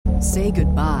Say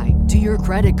goodbye to your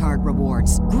credit card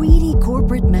rewards. Greedy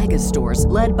corporate mega stores,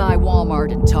 led by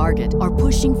Walmart and Target, are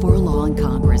pushing for a law in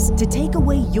Congress to take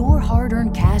away your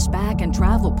hard-earned cash back and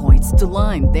travel points to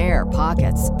line their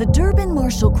pockets. The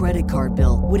Durbin-Marshall credit card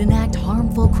bill would enact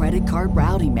harmful credit card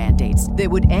routing mandates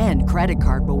that would end credit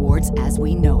card rewards as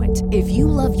we know it. If you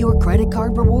love your credit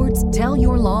card rewards, tell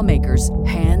your lawmakers,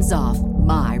 hands off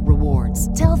my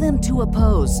rewards. Tell them to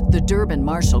oppose the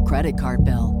Durbin-Marshall credit card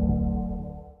bill.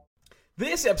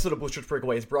 This episode of Blue Shirts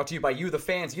Breakaway is brought to you by you, the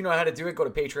fans. You know how to do it. Go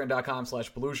to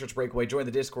patreon.com/BlueShirtsBreakaway. Join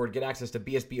the Discord. Get access to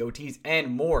BSBOTs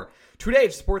and more. Today,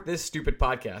 to support this stupid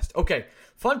podcast. Okay,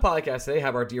 fun podcast today.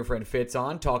 Have our dear friend Fitz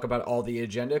on. Talk about all the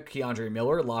agenda. Keandre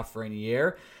Miller,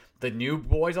 Lafreniere, the new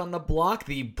boys on the block,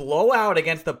 the blowout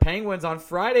against the Penguins on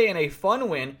Friday, and a fun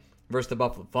win versus the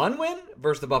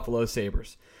Buffalo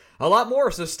Sabres. A lot more,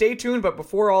 so stay tuned. But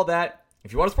before all that,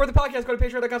 if you want to support the podcast, go to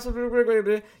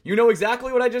patreon.com. You know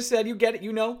exactly what I just said. You get it.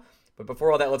 You know. But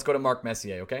before all that, let's go to Mark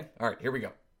Messier, okay? All right, here we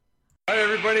go. Hi,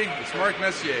 everybody. It's Mark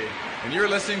Messier, and you're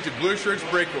listening to Blue Shirts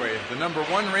Breakaway, the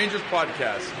 #1 Rangers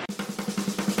podcast.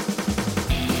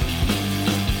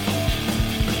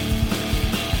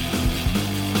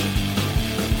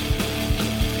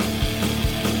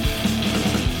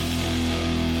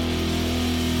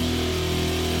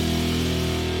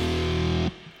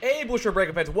 Hey, Blue Shirt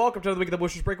Breakaway fans. Welcome to the week of the Blue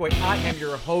Shirts Breakaway. I am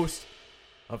your host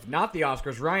of Not the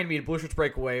Oscars, Ryan Mead, Blue Shirts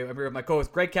Breakaway. I'm here with my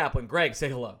co-host, Greg Kaplan. Greg, say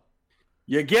hello.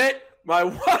 You get my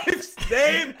wife's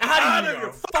name out of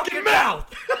your fucking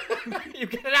mouth. You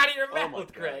get it out of your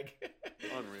mouth, Greg.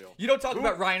 Unreal. You don't talk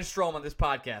about Ryan Strome on this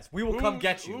podcast. We will come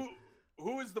get you.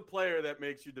 Who is the player that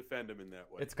makes you defend him in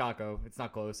that way? It's Kakko. It's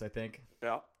not close, I think.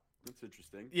 Yeah, that's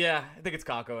interesting. Yeah, I think it's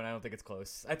Kakko, and I don't think it's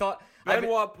close. I thought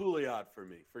Benoit Pouliot for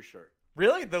me, for sure.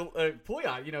 Really? The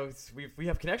Pouliot, you know, we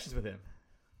have connections with him.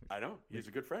 I know. He's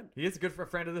a good friend. He is a good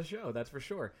friend of the show, that's for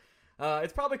sure.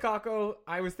 It's probably Kakko.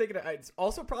 I was thinking it's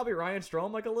also probably Ryan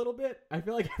Strome, like a little bit. I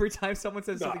feel like every time someone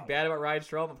says something bad about Ryan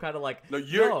Strome, I'm kind of like, no.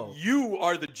 You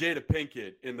are the Jada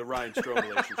Pinkett in the Ryan Strome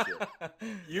relationship.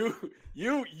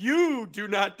 You do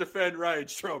not defend Ryan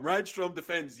Strome. Ryan Strome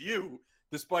defends you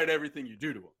despite everything you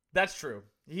do to him. That's true.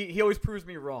 He always proves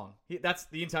me wrong. That's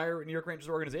the entire New York Rangers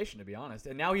organization, to be honest.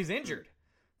 And now he's injured.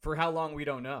 For how long, we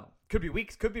don't know. Could be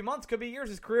weeks, could be months, could be years.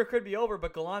 His career could be over,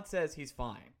 but Gallant says he's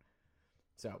fine.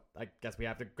 So I guess we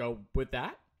have to go with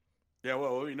that. Yeah,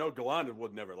 well, you know, Gallant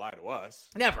would never lie to us.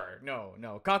 Never. No.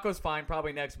 Kakko's fine,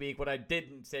 probably next week. What I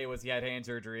didn't say was he had hand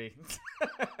surgery.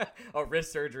 Or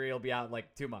wrist surgery. He'll be out in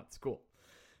like 2 months. Cool.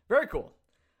 Very cool.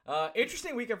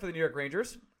 Interesting weekend for the New York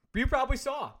Rangers. You probably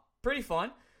saw. Pretty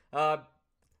fun.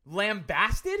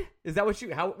 Lambasted? Is that what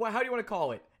how do you want to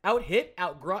call it? Out hit,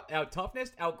 out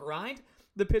toughness, out grind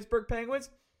the Pittsburgh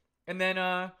Penguins, and then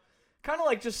kind of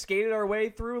like just skated our way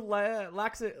through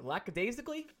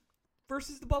lackadaisically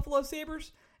versus the Buffalo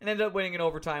Sabres, and ended up winning in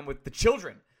overtime with the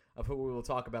children of who we will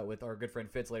talk about with our good friend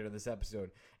Fitz later in this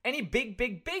episode. Any big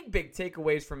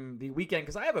takeaways from the weekend?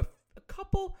 Because I have a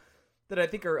couple that I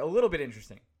think are a little bit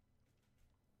interesting.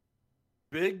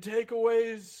 Big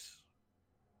takeaways?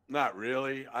 Not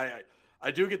really.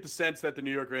 I do get the sense that the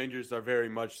New York Rangers are very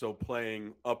much so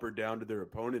playing up or down to their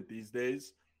opponent these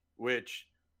days, which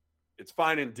it's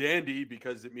fine and dandy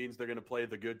because it means they're going to play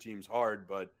the good teams hard,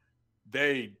 but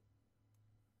I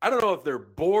don't know if they're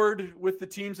bored with the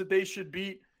teams that they should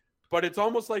beat, but it's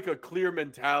almost like a clear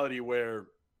mentality where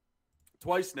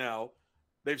twice now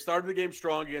they've started the game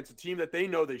strong against a team that they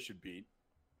know they should beat,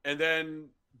 and then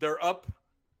they're up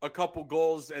a couple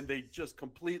goals and they just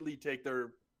completely take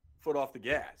their foot off the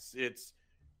gas.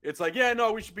 It's like, yeah,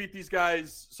 no, we should beat these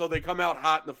guys. So they come out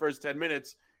hot in the first 10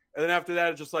 minutes. And then after that,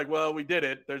 it's just like, well, we did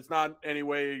it. There's not any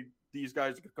way these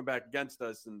guys can come back against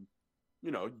us. And,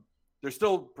 you know, they're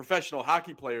still professional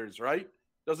hockey players, right?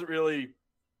 Doesn't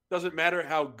matter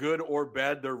how good or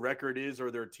bad their record is or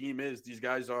their team is. These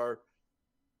guys are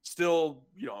still,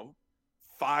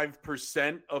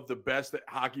 5% of the best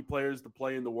hockey players to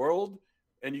play in the world.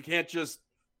 And you can't just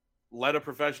let a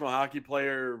professional hockey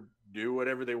player do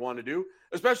whatever they want to do,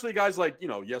 especially guys like,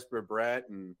 Jesper Bratt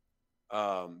and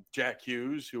Jack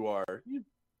Hughes, who are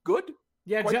good.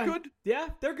 Yeah, quite good. Yeah,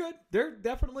 they're good. They're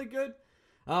definitely good.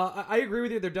 I agree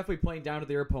with you. They're definitely playing down to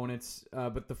their opponents.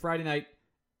 But the Friday night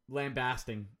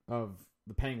lambasting of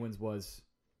the Penguins was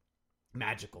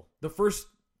magical. The first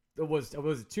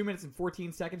was 2 minutes and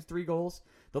 14 seconds, 3 goals.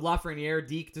 The Lafreniere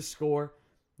deke to score.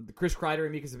 The Chris Kreider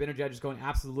and Mika Zibanejad just going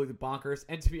absolutely bonkers.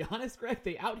 And to be honest, Greg,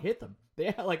 they out-hit them.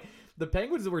 They had, the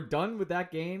Penguins were done with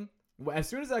that game. As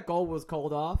soon as that goal was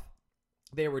called off,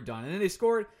 they were done. And then they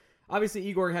scored obviously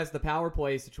Igor has the power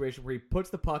play situation where he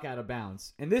puts the puck out of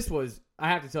bounds. And this was, I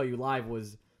have to tell you, live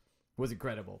was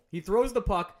incredible. He throws the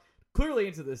puck clearly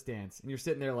into the stands, and you're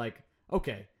sitting there like,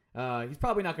 okay, he's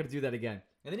probably not going to do that again.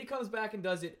 And then he comes back and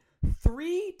does it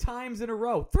 3 times in a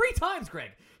row. 3 times,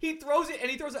 Greg. He throws it, and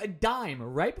he throws a dime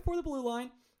right before the blue line,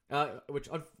 which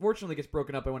unfortunately gets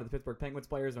broken up by one of the Pittsburgh Penguins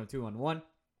players on a 2-on-1.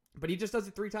 But he just does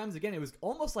it 3 times again. It was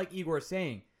almost like Igor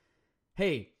saying,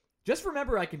 hey, just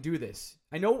remember I can do this.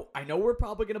 I know we're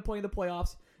probably going to play in the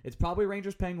playoffs. It's probably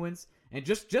Rangers Penguins. And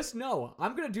just know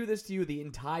I'm going to do this to you the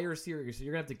entire series. So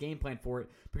you're going to have to game plan for it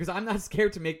because I'm not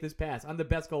scared to make this pass. I'm the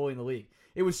best goalie in the league.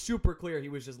 It was super clear he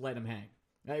was just letting him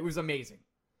hang. It was amazing.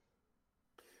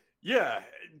 Yeah.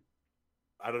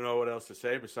 I don't know what else to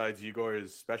say besides Igor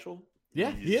is special.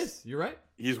 Yeah, he is. You're right.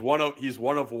 He's one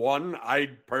of one. I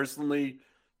personally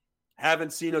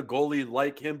haven't seen a goalie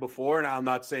like him before. Now, I'm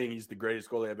not saying he's the greatest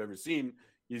goalie I've ever seen.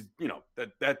 He's,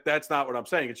 that's not what I'm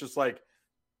saying. It's just like,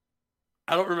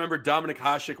 I don't remember Dominik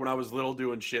Hasek when I was little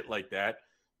doing shit like that.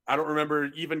 I don't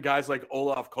remember even guys like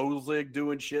Olaf Kozlig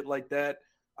doing shit like that.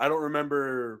 I don't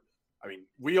remember. I mean,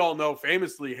 we all know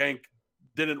famously Hank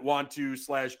didn't want to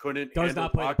 / couldn't. Does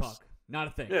not play the puck. Not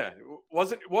a thing. Yeah,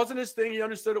 it wasn't his thing. He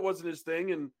understood it wasn't his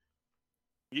thing, and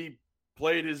he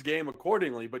played his game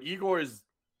accordingly. But Igor he's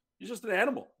just an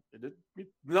animal.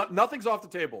 Nothing's off the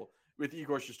table with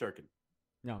Igor Shesterkin.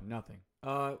 No, nothing.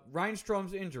 Ryan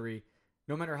Strom's injury,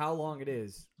 no matter how long it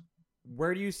is,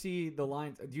 where do you see the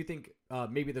lines? Do you think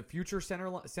maybe the future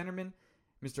centerman,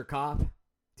 Mr. Kopp,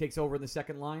 takes over in the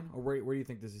second line, or where do you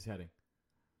think this is heading?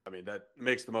 I mean, that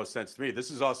makes the most sense to me. This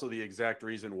is also the exact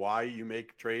reason why you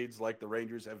make trades like the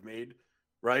Rangers have made,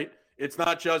 right? It's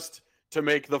not just to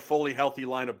make the fully healthy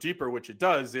lineup deeper, which it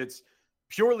does. It's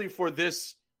purely for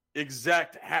this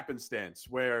exact happenstance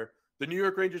where the New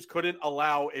York Rangers couldn't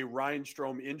allow a Ryan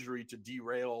Strome injury to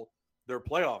derail their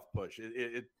playoff push.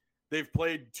 They've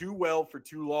played too well for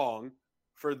too long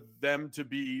for them to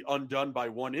be undone by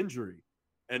one injury.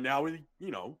 And now,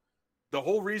 the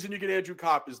whole reason you get Andrew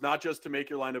Kopp is not just to make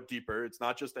your lineup deeper. It's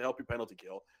not just to help you penalty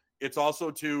kill. It's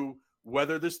also to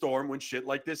weather the storm when shit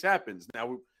like this happens.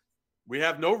 Now, we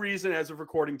have no reason as of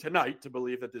recording tonight to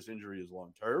believe that this injury is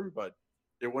long-term, but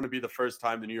it wouldn't be the first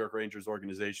time the New York Rangers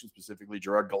organization, specifically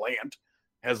Gerard Gallant,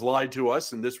 has lied to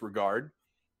us in this regard.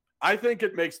 I think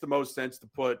it makes the most sense to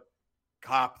put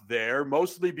Kopp there,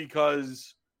 mostly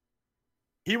because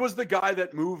he was the guy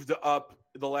that moved up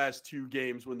the last 2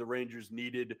 games when the Rangers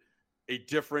needed a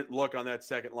different look on that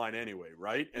second line anyway,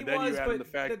 right? And then you add in the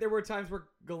fact that there were times where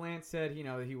Gallant said,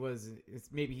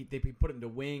 they put him to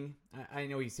wing. I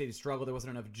know he said he struggled. There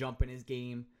wasn't enough jump in his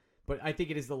game, but I think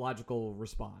it is the logical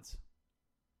response.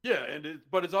 Yeah,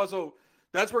 but it's also,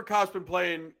 that's where Kopp's been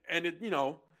playing, and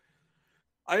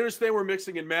I understand we're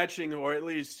mixing and matching, or at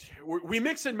least we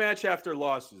mix and match after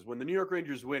losses. When the New York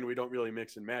Rangers win, we don't really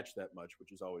mix and match that much,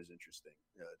 which is always interesting.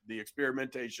 The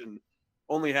experimentation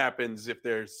only happens if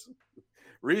there's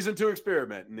reason to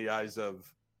experiment in the eyes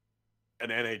of an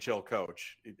NHL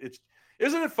coach.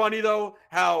 Isn't it funny, though,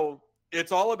 how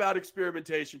it's all about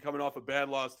experimentation coming off a bad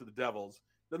loss to the Devils.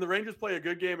 Then the Rangers play a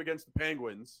good game against the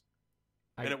Penguins,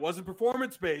 and it wasn't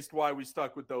performance-based why we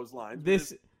stuck with those lines.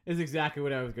 This is exactly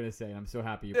what I was going to say, and I'm so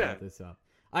happy you brought this up.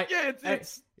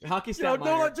 It's hockey stat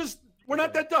minor. We're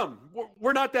not that dumb.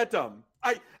 We're not that dumb.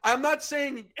 I'm not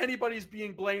saying anybody's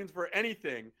being blamed for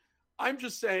anything. I'm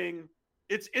just saying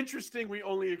it's interesting we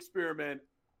only experiment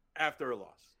after a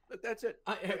loss. That's it.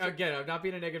 Again, I'm not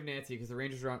being a negative Nancy because the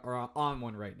Rangers are on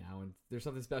one right now, and there's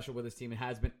something special with this team. It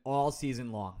has been all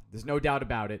season long. There's no doubt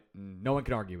about it. And no one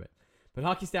can argue it. But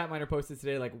Hockey Stat Miner posted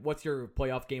today, what's your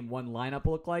playoff game 1 lineup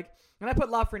look like? And I put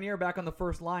Lafreniere back on the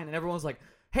first line, and everyone's like,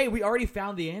 hey, we already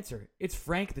found the answer. It's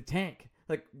Frank the Tank.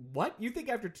 What? You think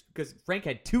because Frank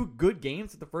had 2 good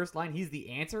games at the first line, he's the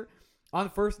answer on the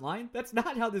first line? That's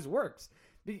not how this works.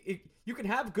 You can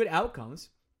have good outcomes.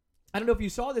 I don't know if you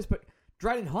saw this, but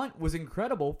Dryden Hunt was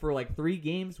incredible for 3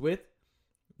 games with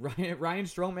Ryan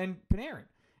Strome and Panarin.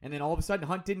 And then all of a sudden,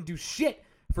 Hunt didn't do shit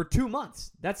for 2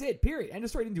 months. That's it, period. End of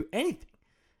story. Didn't do anything.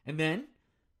 And then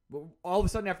all of a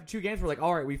sudden, after 2 games, we're like,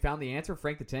 all right, we found the answer.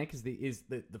 Frank the Tank is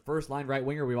the first line right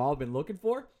winger we've all been looking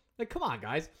for. Come on,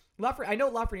 guys. I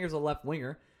know Lafreniere's a left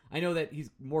winger. I know that he's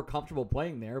more comfortable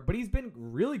playing there, but he's been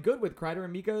really good with Kreider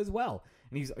and Mika as well.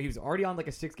 And he was already on a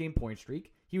 6-game point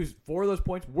streak. 4 of those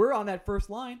points were on that first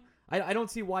line. I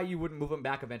don't see why you wouldn't move him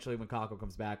back eventually when Kakko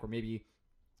comes back, or maybe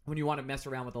when you want to mess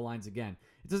around with the lines again.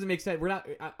 It doesn't make sense.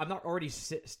 I'm not already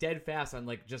steadfast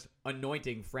on just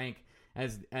anointing Frank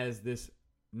as this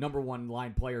number one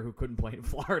line player who couldn't play in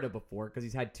Florida before because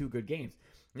he's had 2 good games.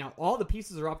 Now, all the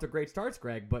pieces are off to great starts,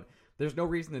 Greg, but there's no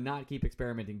reason to not keep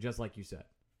experimenting, just like you said.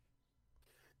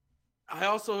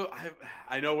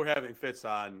 I know we're having Fitz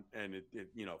on, and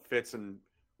Fitz and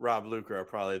Rob Luker are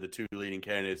probably the 2 leading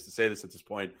candidates to say this at this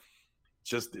point.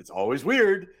 It's always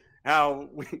weird how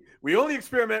we only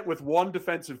experiment with one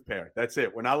defensive pair. That's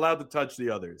it. We're not allowed to touch the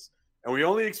others. And we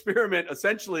only experiment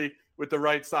essentially with the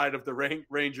right side of the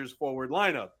Rangers forward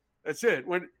lineup. That's it.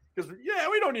 Because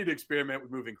we don't need to experiment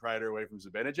with moving Kreider away from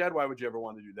Zibanejad. Why would you ever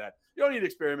want to do that? You don't need to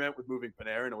experiment with moving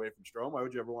Panarin away from Strome. Why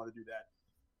would you ever want to do that?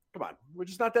 Come on. We're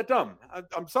just not that dumb.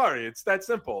 I'm sorry. It's that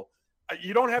simple.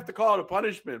 You don't have to call it a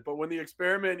punishment, but when the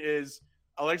experiment is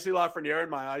Alexis Lafreniere in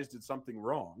my eyes did something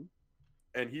wrong,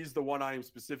 and he's the one I am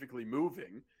specifically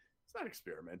moving, it's not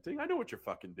experimenting. I know what you're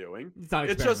fucking doing. It's not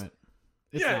experiment.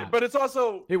 It's not. But it's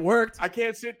also it worked. I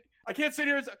can't sit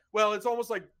here and it's almost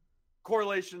like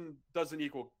causation doesn't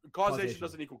equal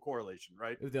correlation,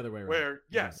 right? It was the other way around. Where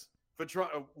yes,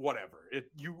 whatever.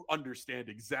 You understand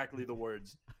exactly the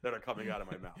words that are coming out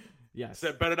of my mouth. Yes.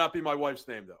 That better not be my wife's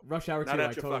name though. Rush Hour 2,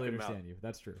 I totally understand you.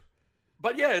 That's true.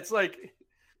 But yeah, it's like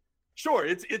sure,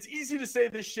 it's easy to say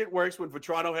this shit works when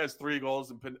Vetrano has 3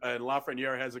 goals and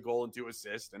Lafreniere has a goal and 2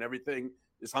 assists and everything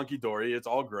is hunky-dory. It's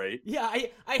all great. Yeah,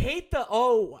 I hate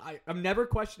I'm never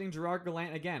questioning Gerard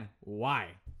Gallant again. Why?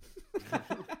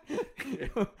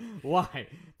 Why?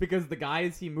 Because the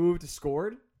guys he moved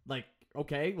scored? Like,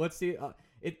 okay, let's see.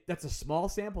 That's a small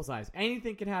sample size.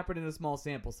 Anything can happen in a small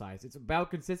sample size. It's about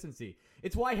consistency.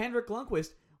 It's why Henrik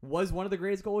Lundqvist was one of the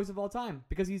greatest goalies of all time,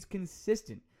 because he's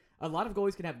consistent. A lot of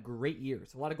goalies can have great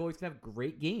years. A lot of goalies can have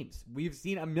great games. We've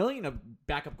seen a million of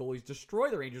backup goalies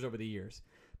destroy the Rangers over the years.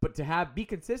 But to be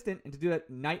consistent and to do that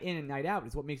night in and night out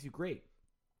is what makes you great.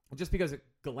 Just because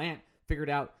Gallant figured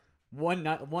out one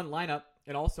lineup,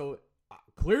 and also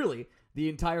clearly the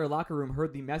entire locker room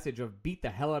heard the message of beat the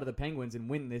hell out of the Penguins and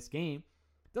win this game,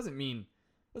 doesn't mean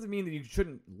that you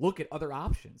shouldn't look at other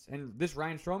options. And this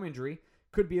Ryan Strome injury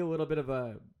could be a little bit of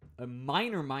a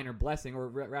minor blessing, or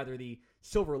rather the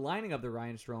silver lining of the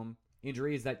Ryan Strome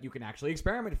injury is that you can actually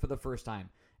experiment for the first time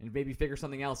and maybe figure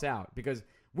something else out. Because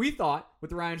we thought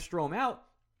with Ryan Strome out,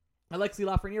 Alexis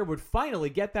Lafreniere would finally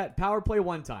get that power play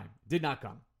one time. Did not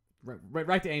come.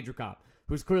 Right to Andrew Copp,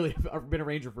 who's clearly been a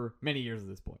Ranger for many years at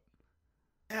this point.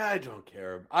 Yeah, I don't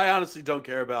care. I honestly don't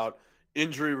care about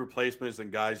injury replacements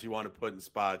and guys you want to put in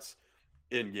spots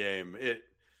in game.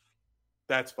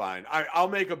 That's fine. I'll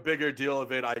make a bigger deal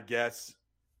of it, I guess,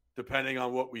 depending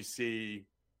on what we see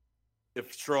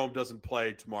if Strome doesn't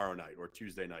play tomorrow night or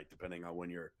Tuesday night, depending on when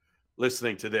you're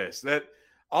listening to this. That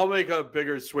I'll make a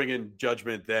bigger swing in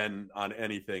judgment then on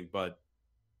anything. But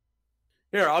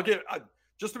here,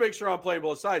 just to make sure I'm playing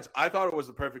both sides, I thought it was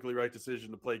the perfectly right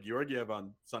decision to play Georgiev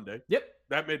on Sunday. Yep.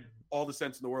 That made all the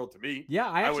sense in the world to me. Yeah,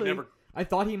 I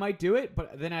thought he might do it,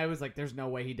 but then I was like, there's no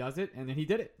way he does it, and then he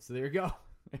did it. So there you go.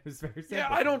 It was very simple.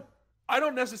 Yeah, I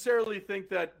don't necessarily think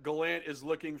that Gallant is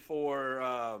looking for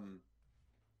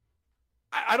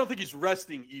I don't think he's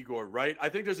resting Igor, right? I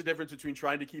think there's a difference between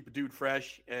trying to keep a dude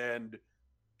fresh and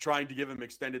trying to give him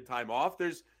extended time off.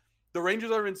 The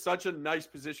Rangers are in such a nice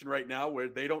position right now where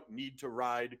they don't need to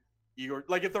ride Igor.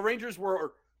 Like if the Rangers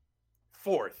were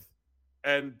 4th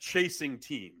and chasing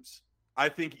teams, I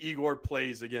think Igor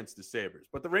plays against the Sabres.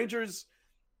 But the Rangers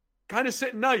kind of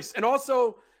sitting nice. And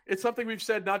also, it's something we've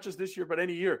said not just this year, but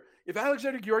any year. If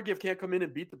Alexander Georgiev can't come in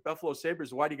and beat the Buffalo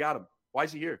Sabres, why do you got him? Why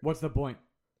is he here? What's the point?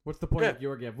 What's the point of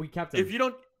Georgiev? We kept him. If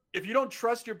you don't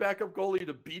trust your backup goalie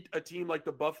to beat a team like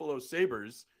the Buffalo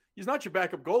Sabres, he's not your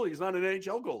backup goalie. He's not an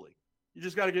NHL goalie. You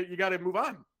just got to move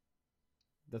on.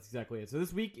 That's exactly it. So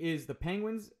this week is the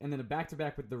Penguins, and then a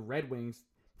back-to-back with the Red Wings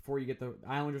before you get the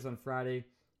Islanders on Friday,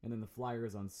 and then the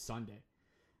Flyers on Sunday.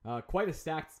 Quite a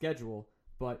stacked schedule,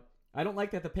 but I don't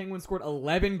like that the Penguins scored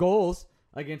 11 goals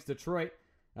against Detroit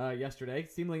yesterday.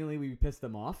 Seemingly, we pissed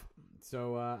them off.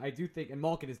 So I do think, and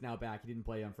Malkin is now back. He didn't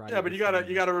play on Friday. Yeah, but you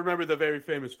gotta remember the very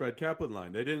famous Fred Kaplan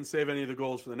line. They didn't save any of the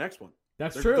goals for the next one.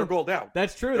 That's true. They're goaled out.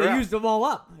 That's true. They used them all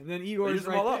up, and then Igor is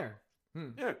right there.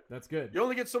 Yeah, that's good. You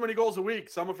only get so many goals a week.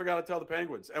 Someone forgot to tell the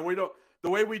Penguins, and we don't. The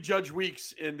way we judge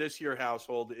weeks in this year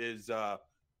household is,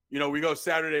 we go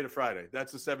Saturday to Friday.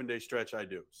 That's the 7-day stretch I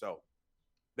do. So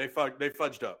they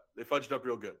fudged up. They fudged up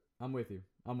real good. I'm with you.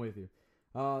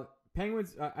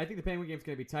 Penguins. I think the Penguin game's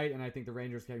going to be tight, and I think the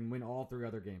Rangers can win all 3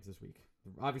 other games this week.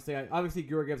 Obviously,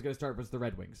 Georgiev's going to start versus the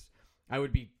Red Wings.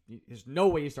 There's no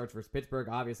way he starts versus Pittsburgh.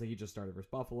 Obviously, he just started versus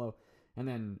Buffalo, and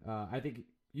then I think.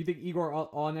 You think Igor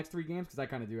all next 3 games? Because I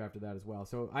kind of do after that as well.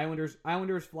 So Islanders,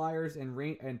 Flyers,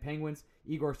 and Penguins.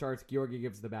 Igor starts. Georgiev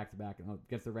gives the back-to-back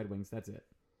against the Red Wings. That's it.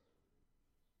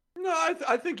 No,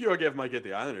 I think Georgiev might get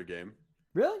the Islander game.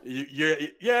 Really?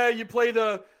 You play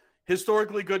the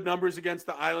historically good numbers against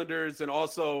the Islanders, and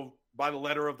also by the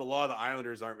letter of the law, the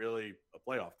Islanders aren't really a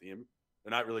playoff team.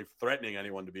 They're not really threatening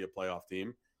anyone to be a playoff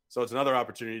team. So it's another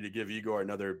opportunity to give Igor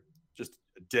another just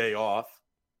a day off.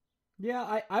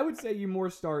 Yeah, I would say you more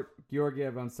start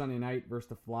Georgiev on Sunday night versus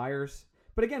the Flyers.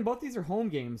 But again, both these are home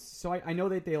games, so I know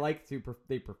that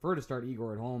they prefer to start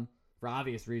Igor at home for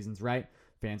obvious reasons, right?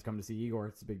 Fans come to see Igor;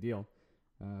 it's a big deal.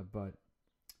 But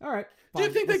all right,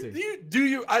 fine, do you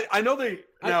think I know they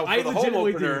now I for the home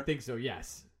opener. Do think so.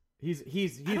 Yes,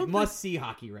 he's must see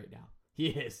hockey right now. He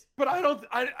is, but I don't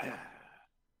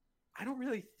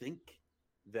really think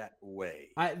that way.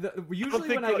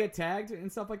 Usually when I get tagged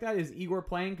and stuff like that, is Igor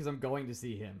playing because I'm going to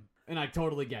see him, and I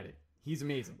totally get it. He's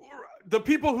amazing. The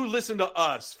people who listen to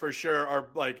us for sure are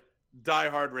like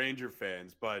diehard Ranger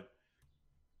fans, but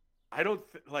I don't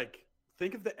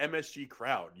think of the MSG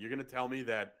crowd. You're going to tell me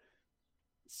that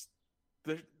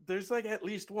there's like at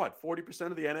least 40%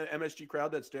 of the MSG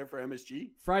crowd that's there for MSG?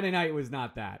 Friday night was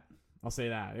not that. I'll say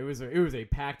that. It was a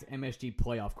packed MSG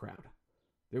playoff crowd.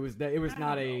 It was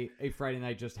not a Friday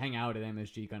night just hang out at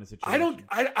MSG kind of situation.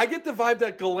 I get the vibe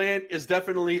that Gallant is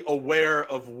definitely aware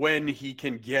of when he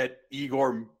can get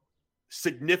Igor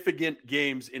significant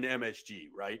games in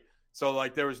MSG, right? So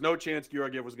like there was no chance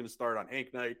Georgiev was going to start on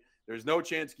Hank night. There's no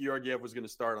chance Georgiev was going to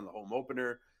start on the home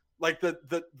opener. Like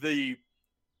the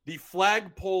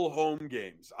flagpole home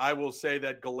games, I will say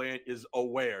that Gallant is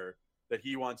aware that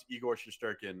he wants Igor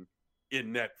Shesterkin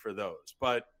in net for those.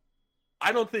 But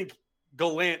I don't think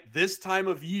Gallant this time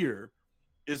of year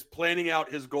is planning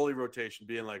out his goalie rotation,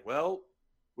 being like, well,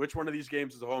 which one of these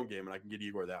games is a home game, and I can get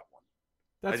Igor that one.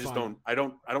 I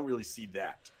don't really see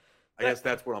that. I guess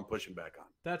that's what I'm pushing back on.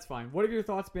 That's fine. What have your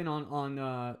thoughts been on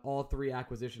all three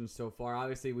acquisitions so far?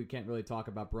 Obviously, we can't really talk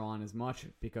about Braun as much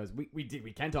because we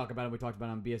can talk about him. We talked about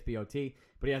him on BSBOT,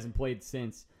 but he hasn't played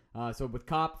since. So with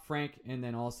Kopp, Frank, and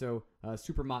then also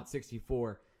Supermott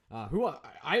 64, who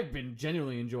I've been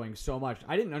genuinely enjoying so much.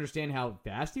 I didn't understand how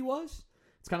fast he was.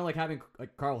 It's kind of like having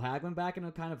Carl Hagelin back in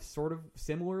a kind of sort of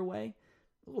similar way.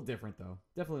 A little different though.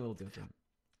 Definitely a little different.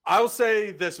 I'll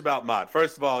say this about Mott.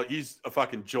 First of all, he's a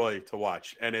fucking joy to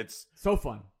watch, and it's so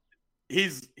fun.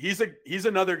 He's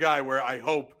another guy where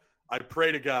I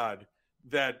pray to God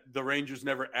that the Rangers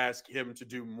never ask him to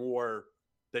do more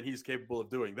than he's capable of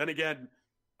doing. Then again,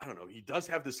 I don't know. He does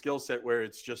have the skill set where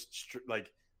it's just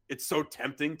like it's so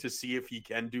tempting to see if he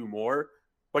can do more.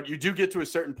 But you do get to a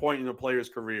certain point in a player's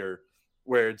career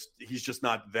where he's just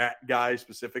not that guy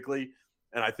specifically,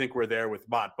 and I think we're there with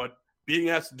Mott. But being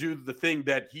asked to do the thing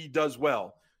that he does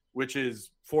well, which is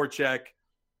forecheck,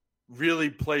 really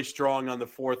play strong on the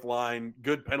fourth line,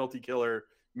 good penalty killer,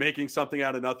 making something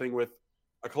out of nothing with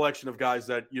a collection of guys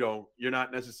that, you're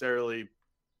not necessarily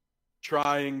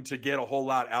trying to get a whole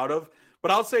lot out of.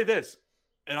 But I'll say this,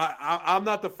 and I'm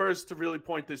not the first to really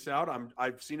point this out.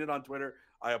 I've seen it on Twitter.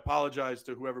 I apologize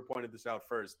to whoever pointed this out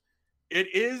first.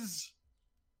 It's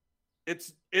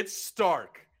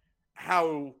stark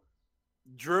how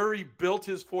Drury built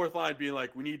his fourth line being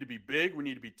like, we need to be big, we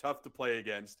need to be tough to play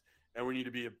against, and we need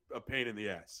to be a pain in the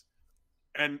ass.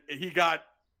 And he got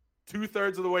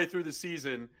 2/3 of the way through the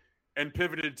season and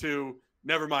pivoted to,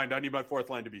 never mind, I need my fourth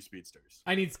line to be speedsters.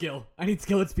 I need skill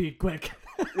and speed, quick.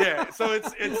 Yeah, so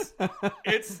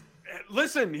it's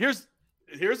listen,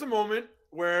 here's a moment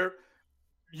where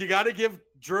you got to give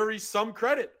Drury some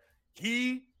credit.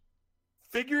 He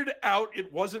figured out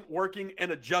it wasn't working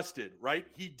and adjusted, right?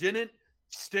 He didn't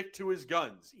stick to his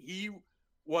guns. He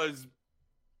was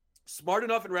smart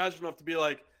enough and rational enough to be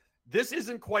like, this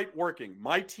isn't quite working.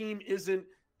 My team isn't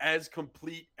as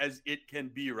complete as it can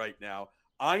be right now.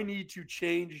 I need to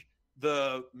change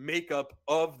the makeup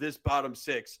of this bottom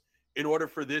six in order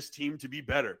for this team to be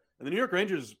better. And the New York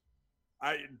Rangers,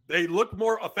 they look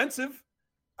more offensive.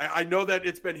 I know that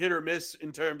it's been hit or miss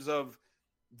in terms of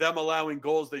them allowing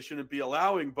goals they shouldn't be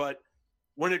allowing, but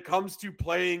when it comes to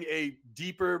playing a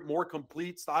deeper, more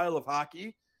complete style of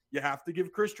hockey, you have to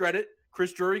give Chris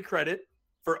Drury credit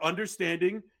for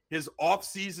understanding his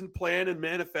off-season plan and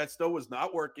manifesto was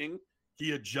not working.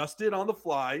 He adjusted on the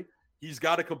fly. He's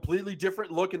got a completely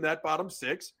different look in that bottom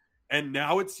six, and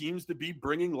now it seems to be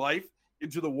bringing life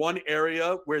into the one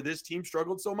area where this team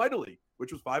struggled so mightily,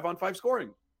 which was 5-on-5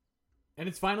 scoring. And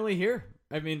it's finally here.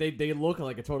 I mean, they look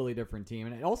like a totally different team,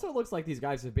 and it also looks like these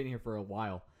guys have been here for a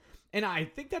while. And I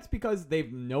think that's because they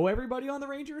know everybody on the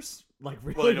Rangers. Like,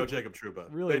 really, well, they know Jacob Trouba.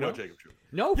 Really, they know Jacob Trouba.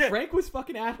 No, yeah. Frank was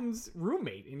fucking Adam's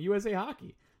roommate in USA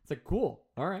Hockey. It's like, cool.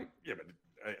 All right. Yeah, but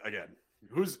again,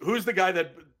 who's the guy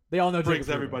that they all know brings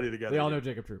Jacob everybody Trouba. together? They all know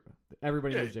Jacob Trouba.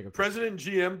 Everybody knows Jacob Trouba. President and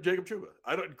GM Jacob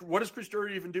Trouba. What does Chris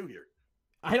Drury even do here?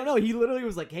 I don't know. He literally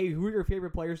was like, "Hey, who are your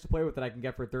favorite players to play with that I can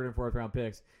get for 3rd and 4th round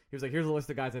picks?" He was like, "Here's a list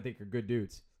of guys I think are good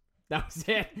dudes." That was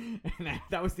it, and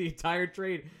that was the entire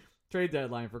trade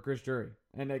deadline for Chris Drury,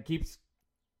 and it keeps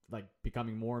like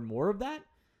becoming more and more of that.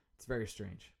 It's very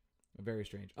strange, very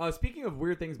strange. Speaking of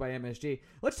weird things by MSG,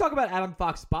 let's talk about Adam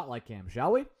Fox Spotlight Cam,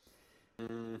 shall we?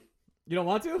 You don't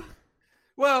want to?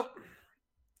 Well,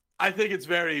 I think it's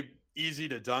very easy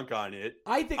to dunk on it.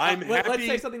 I think I'm happy. Let's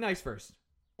say something nice first.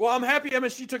 Well, I'm happy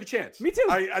MSG took a chance. Me too.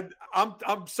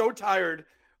 I'm so tired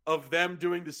of them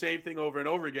doing the same thing over and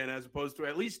over again, as opposed to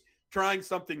at least trying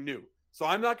something new. So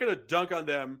I'm not going to dunk on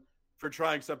them for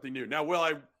trying something new. Now,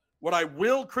 what I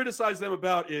will criticize them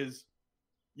about is,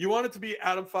 you want it to be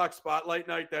Adam Fox Spotlight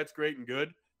Night. That's great and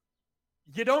good.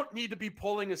 You don't need to be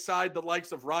pulling aside the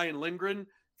likes of Ryan Lindgren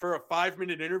for a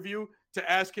 5-minute interview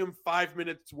to ask him 5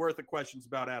 minutes worth of questions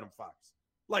about Adam Fox.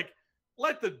 Like,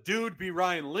 let the dude be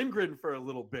Ryan Lindgren for a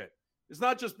little bit. It's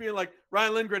not just being like,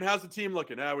 Ryan Lindgren, how's the team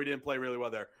looking? We didn't play really well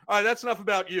there. All right, that's enough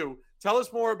about you. Tell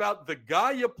us more about the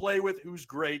guy you play with who's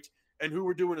great and who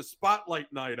we're doing a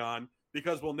spotlight night on,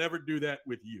 because we'll never do that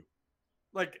with you.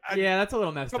 Like, that's a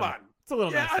little messed up. Come on. It's a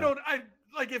little messed up.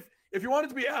 If you want it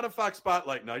to be Adam Fox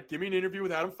Spotlight Night, give me an interview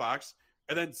with Adam Fox,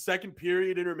 and then second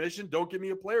period intermission, don't give me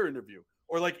a player interview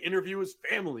or like interview his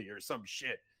family or some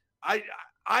shit.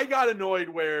 I got annoyed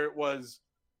where it was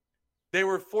they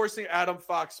were forcing Adam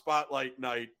Fox Spotlight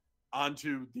Night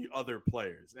onto the other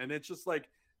players, and it's just like,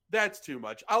 that's too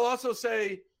much. I'll also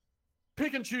say,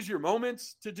 pick and choose your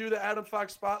moments to do the Adam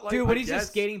Fox Spotlight. Dude, when he's just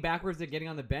skating backwards and getting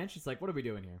on the bench, it's like, what are we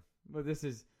doing here? Well, this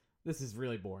is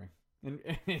really boring, and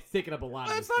it's taking up a lot.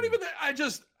 It's not even that.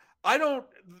 I don't.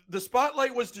 The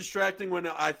spotlight was distracting when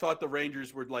I thought the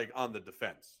Rangers were like on the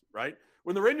defense, right?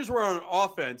 When the Rangers were on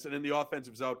offense and in the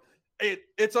offensive zone,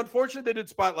 it's unfortunate they did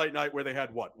Spotlight Night where they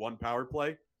had one power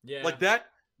play. Yeah, like that.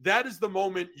 That is the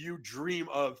moment you dream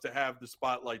of to have the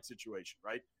spotlight situation,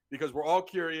 right? Because we're all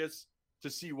curious to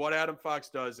see what Adam Fox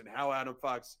does and how Adam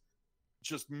Fox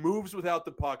just moves without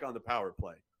the puck on the power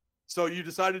play. So you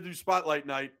decided to do Spotlight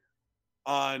Night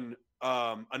on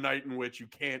a night in which you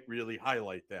can't really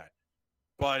highlight that.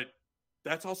 But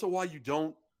that's also why you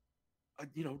don't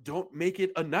make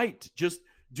it a night. Just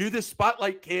do this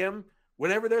Spotlight Cam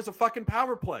whenever there's a fucking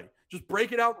power play. Just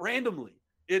break it out randomly.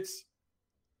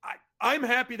 I'm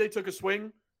happy they took a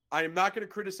swing. I am not going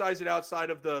to criticize it outside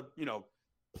of the,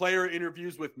 player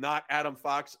interviews with not Adam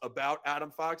Fox about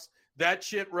Adam Fox. That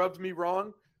shit rubbed me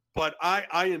wrong. But I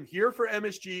am here for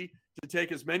MSG to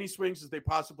take as many swings as they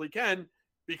possibly can,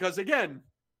 because, again,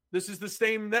 this is the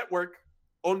same network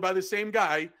owned by the same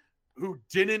guy who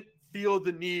didn't feel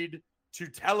the need to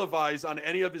televise on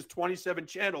any of his 27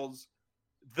 channels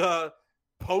the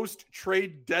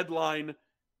post-trade deadline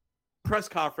press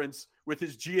conference with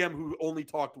his GM, who only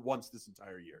talked once this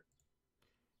entire year.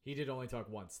 He did only talk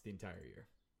once the entire year.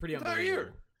 Pretty entire unbelievable.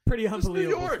 Year. Pretty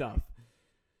unbelievable stuff.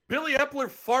 Billy Epler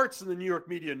farts in the New York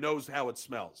media, knows how it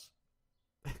smells.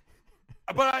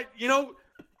 But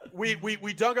we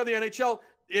dug on the NHL.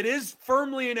 It is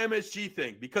firmly an MSG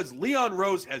thing because Leon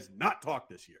Rose has not talked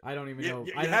this year. I don't even know.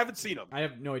 I haven't seen him. I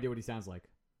have no idea what he sounds like.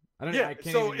 I can't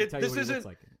even tell you what he looks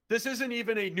like. This isn't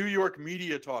even a New York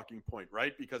media talking point,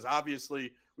 right? Because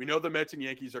obviously we know the Mets and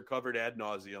Yankees are covered ad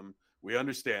nauseum. We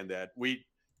understand that. We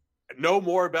know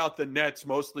more about the Nets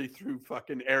mostly through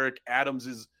fucking Eric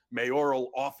Adams's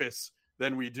mayoral office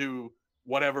than we do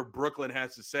whatever Brooklyn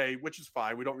has to say, which is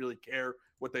fine. We don't really care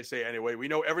what they say anyway. We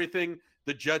know everything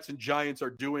the Jets and Giants are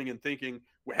doing and thinking.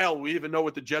 Hell, we even know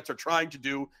what the Jets are trying to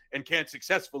do and can't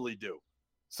successfully do.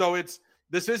 So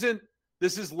this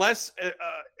is less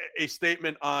a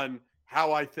statement on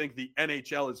how I think the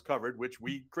NHL is covered, which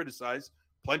we criticize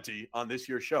plenty on this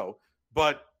year's show.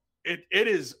 But it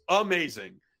is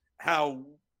amazing how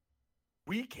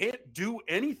we can't do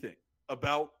anything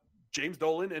about James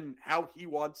Dolan and how he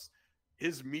wants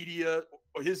his media,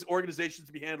 his organization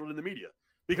to be handled in the media.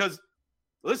 Because,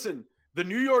 listen, the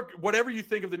New York, whatever you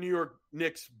think of the New York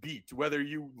Knicks beat, whether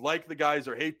you like the guys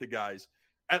or hate the guys,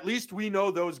 at least we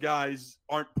know those guys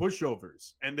aren't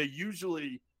pushovers. And they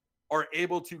usually are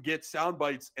able to get sound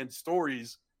bites and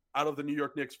stories out of the New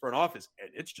York Knicks front office.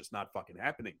 And it's just not fucking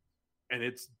happening. And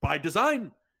it's by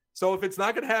design. So if it's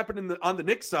not going to happen on the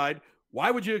Knicks side, why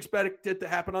would you expect it to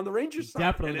happen on the Rangers side?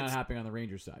 Definitely not happening on the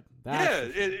Rangers side.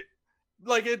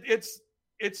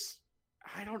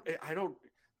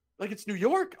 It's New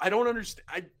York. I don't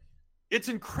understand. It's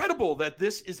incredible that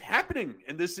this is happening.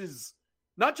 And this is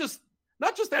not just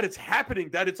that it's happening,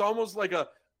 that it's almost like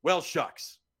well,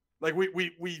 shucks. Like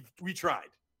we tried.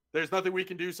 There's nothing we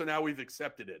can do. So now we've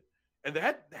accepted it. And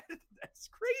that's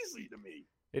crazy to me.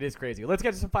 It is crazy. Let's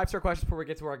get to some 5-star questions before we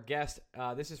get to our guest.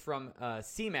 This is from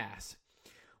CMAS.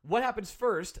 What happens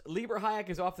first? Lieber Hayek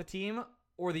is off the team,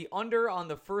 or the under on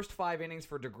the first 5 innings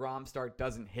for DeGrom start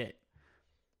doesn't hit?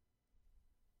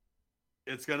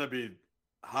 It's going to be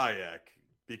Hayek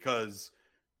because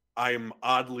I'm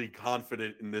oddly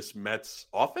confident in this Mets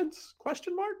offense?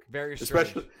 Question mark? Very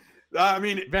strange.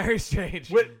 Especially, very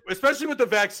strange. Especially with the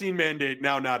vaccine mandate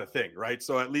now not a thing, right?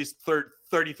 So at least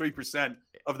 33%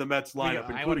 of the Mets lineup,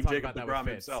 including Jacob deGrom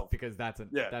himself. Because that's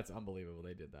unbelievable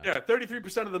they did that. Yeah,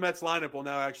 33% of the Mets lineup will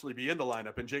now actually be in the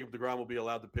lineup, and Jacob deGrom will be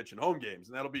allowed to pitch in home games,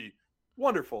 and that'll be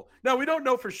wonderful. Now, we don't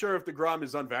know for sure if deGrom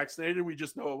is unvaccinated. We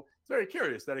just know it's very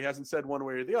curious that he hasn't said one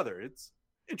way or the other. It's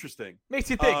interesting. Makes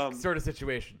you think sort of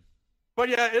situation. But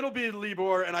yeah, it'll be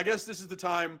Lieber, and I guess this is the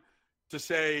time to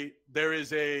say there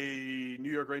is a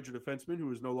New York Ranger defenseman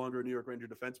who is no longer a New York Ranger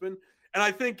defenseman. And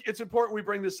I think it's important we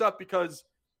bring this up because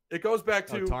it goes back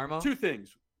to two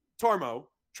things. Tarmo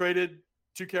traded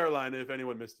to Carolina, if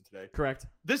anyone missed it today. Correct.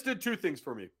 This did two things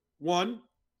for me. One,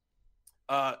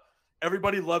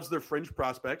 everybody loves their fringe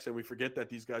prospects, and we forget that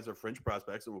these guys are fringe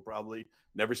prospects and will probably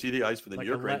never see the ice for the New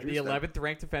York Rangers. The 11th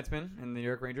ranked defenseman in the New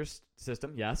York Rangers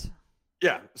system, yes.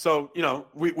 Yeah, so,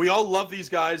 we all love these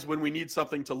guys when we need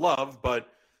something to love, but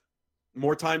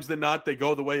more times than not, they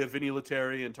go the way of Vinny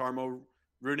Lettieri and Tarmo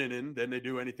Reunanen than they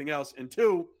do anything else. And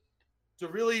two, to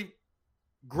really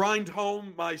grind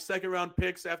home my second-round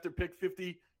picks after pick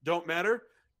 50 don't matter.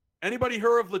 Anybody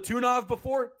heard of Latunov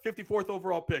before? 54th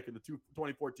overall pick in the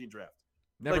 2014 draft.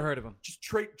 Never heard of him. Just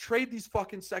trade these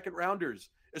fucking second-rounders,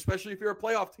 especially if you're a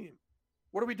playoff team.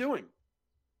 What are we doing?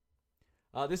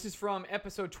 This is from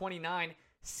episode 29.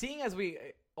 Seeing as we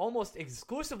almost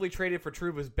exclusively traded for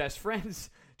Trouba's best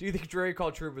friends, do you think Drury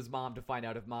called Trouba's mom to find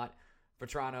out if Mott,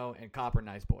 Vetrano, and Copper are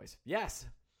nice boys? Yes.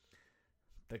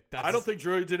 I don't think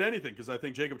Drury did anything because I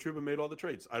think Jacob Trouba made all the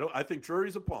trades. I think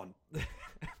Drury's a pawn.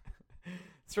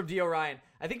 It's from D. O'Ryan.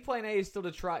 I think plan A is still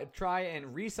to try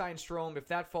and re-sign Strome. If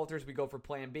that falters, we go for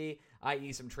plan B,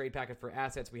 i.e. some trade packet for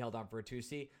assets we held on for a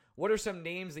 2C. What are some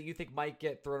names that you think might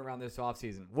get thrown around this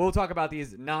offseason? We'll talk about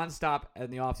these nonstop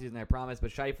in the offseason, I promise,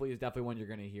 but Scheifele is definitely one you're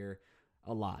going to hear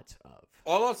a lot of.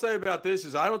 All I'll say about this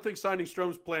is I don't think signing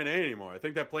Strome's plan A anymore. I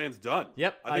think that plan's done.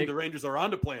 Yep. I think the Rangers are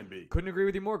on to plan B. Couldn't agree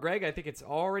with you more, Greg. I think it's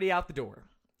already out the door.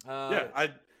 I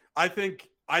think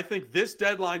this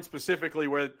deadline specifically,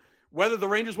 whether the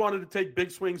Rangers wanted to take big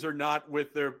swings or not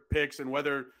with their picks and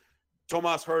whether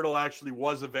Tomas Hertl actually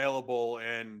was available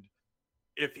and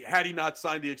had he not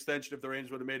signed the extension, if the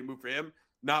Rangers would have made a move for him,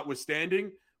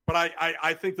 notwithstanding. But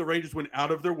I think the Rangers went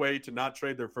out of their way to not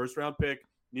trade their first-round pick,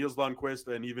 Niels Lundqvist,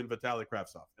 and even Vitaly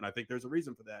Kravtsov. And I think there's a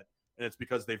reason for that, and it's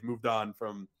because they've moved on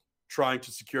from trying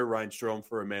to secure Ryan Strome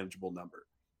for a manageable number.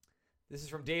 This is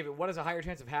from David. What is a higher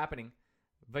chance of happening?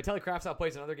 Vitaly Kravtsov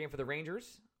plays another game for the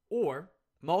Rangers, or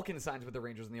Malkin signs with the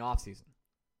Rangers in the offseason?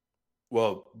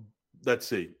 Well, let's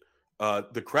see.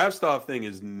 The Kravtsov thing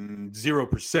is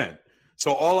 0%.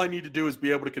 So all I need to do is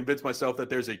be able to convince myself that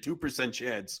there's a 2%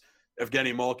 chance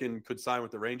Evgeny Malkin could sign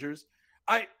with the Rangers.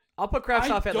 I'll put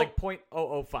Kravtsov at like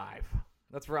 0.005.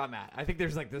 That's where I'm at. I think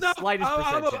there's like the slightest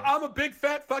percent chance. I'm a big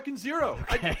fat fucking zero.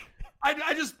 Okay.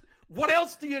 I just, what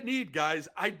else do you need, guys?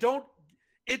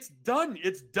 It's done.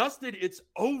 It's dusted. It's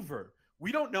over.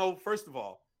 We don't know. First of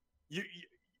all,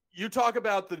 you talk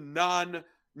about the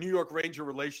non-New York Ranger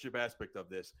relationship aspect of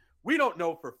this. We don't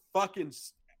know for fucking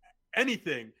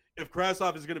anything if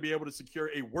Kravtsov is going to be able to secure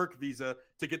a work visa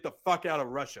to get the fuck out of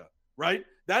Russia, right?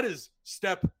 That is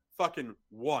step fucking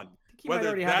one. I think he might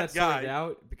already have that sorted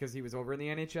out because he was over in the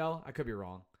NHL. I could be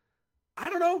wrong. I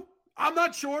don't know. I'm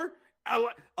not sure.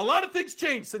 A lot of things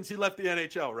changed since he left the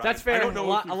NHL, right? That's fair. A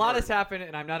lot has happened,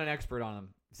 and I'm not an expert on him.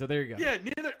 So there you go. Yeah,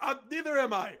 neither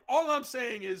am I. All I'm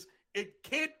saying is it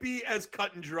can't be as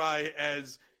cut and dry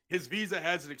as his visa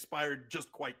hasn't expired just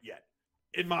quite yet,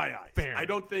 in my eyes. Fair. I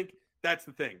don't think that's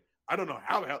the thing. I don't know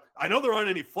how. I know there aren't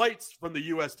any flights from the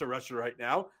U.S. to Russia right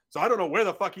now, so I don't know where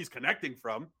the fuck he's connecting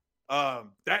from.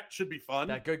 That should be fun.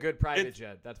 That good private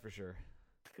jet, that's for sure.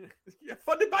 Yeah,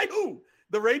 funded by who?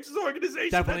 The Rangers organization?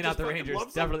 Definitely not the Rangers.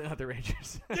 Definitely not the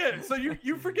Rangers. Yeah, so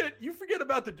you forget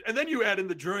about and then you add in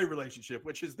the Drury relationship,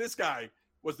 which is this guy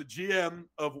was the GM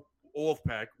of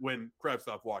Wolfpack when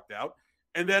Kravtsov walked out.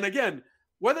 And then again,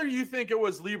 whether you think it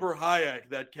was Lieber Hayek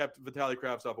that kept Vitaly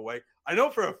Kravtsov away, I know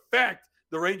for a fact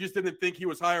the Rangers didn't think he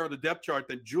was higher on the depth chart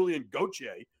than Julien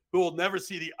Gauthier, who will never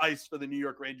see the ice for the New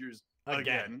York Rangers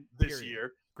again this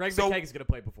year. Greg McKegg is going to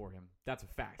play before him. That's a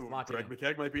fact. Greg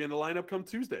McKegg might be in the lineup come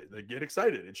Tuesday. They get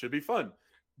excited. It should be fun.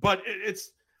 But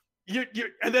it's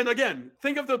and then again,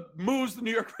 think of the moves the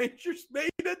New York Rangers made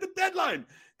at the deadline.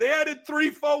 They added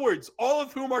 3 forwards, all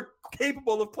of whom are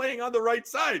capable of playing on the right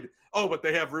side. Oh, but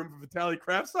they have room for Vitaly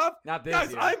Kravtsov? Not this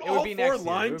Guys, year. I'm It would all be for next year.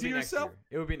 lying It would to be next yourself. year.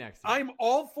 It would be next year. I'm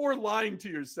all for lying to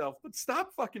yourself, but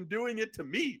stop fucking doing it to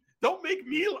me. Don't make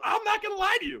me. I'm not gonna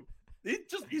lie to you.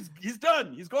 He's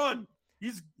done. He's gone.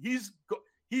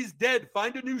 He's dead.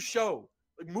 Find a new show.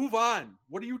 Like, move on.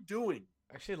 What are you doing?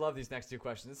 I actually love these next 2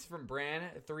 questions. This is from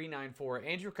Bran394.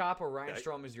 Andrew Kopp or Ryan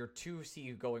Strome is your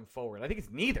 2C going forward? I think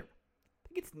it's neither.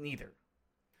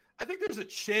 I think there's a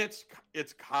chance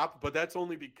it's Kopp, but that's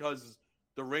only because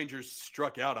the Rangers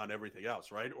struck out on everything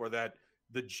else, right? Or that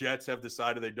the Jets have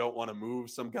decided they don't want to move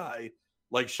some guy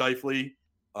like Scheifele.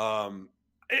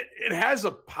 It has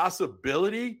a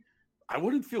possibility. I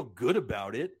wouldn't feel good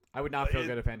about it. I would not feel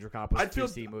good if Andrew Kopp was I'd feel-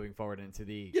 2C moving forward into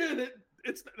the. Yeah,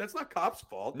 that's not Kopp's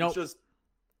fault. Nope. It's just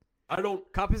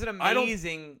Kopp is an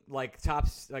amazing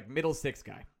middle 6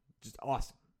 guy, just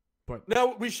awesome. But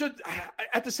now we should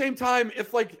at the same time,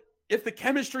 if the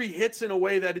chemistry hits in a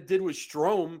way that it did with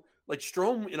Strome, like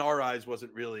Strome in our eyes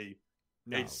wasn't really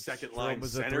a second line Strome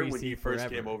was a center when 3C he first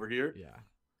forever. came over here. Yeah.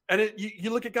 And you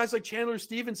look at guys like Chandler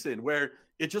Stevenson, where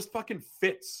it just fucking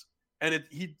fits. And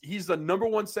he's the number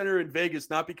 1 center in Vegas,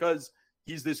 not because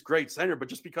he's this great center, but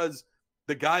just because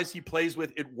the guys he plays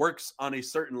with, it works on a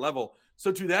certain level.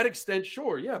 So to that extent,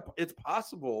 sure, yeah, it's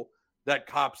possible that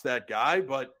Kopp's that guy,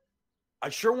 but I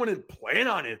sure wouldn't plan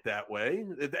on it that way.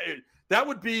 That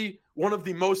would be one of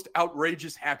the most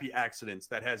outrageous happy accidents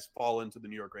that has fallen to the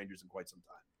New York Rangers in quite some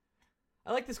time.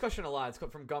 I like this question a lot. It's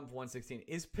from Gump116.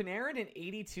 Is Panarin an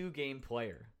 82-game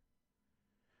player?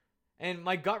 And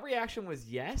my gut reaction was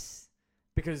yes,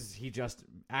 because he just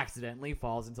accidentally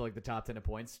falls into the top 10 of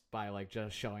points by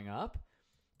just showing up.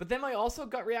 But then my also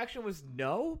gut reaction was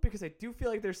no, because I do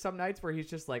feel like there's some nights where he's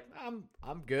just like,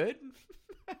 I'm good.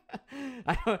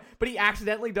 But he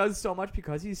accidentally does so much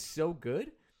because he's so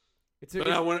good.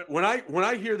 Now, when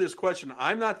I hear this question,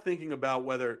 I'm not thinking about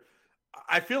whether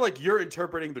I feel like you're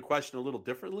interpreting the question a little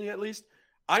differently. At least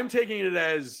I'm taking it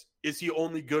as, is he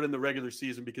only good in the regular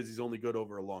season because he's only good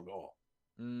over a long haul?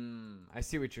 I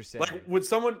see what you're saying. Like when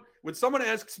someone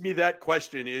asks me that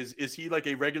question, is he like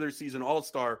a regular season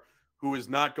all-star who is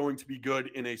not going to be good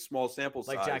in a small sample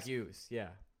size? Like Jack Hughes, yeah.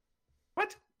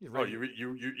 What? Right. Oh,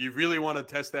 you really want to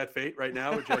test that fate right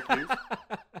now with Jack Hughes?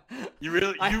 You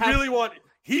really want?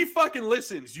 He fucking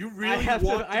listens. You really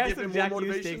want to give him more Jack Hughes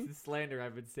motivation? takes and slander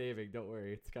I've been saving. Don't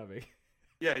worry, it's coming.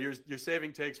 Yeah, you're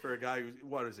saving takes for a guy who's,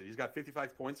 what is it? He's got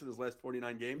 55 points in his last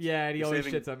 49 games. Yeah, and he always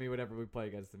saving, shits on me whenever we play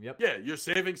against him. Yep. Yeah, you're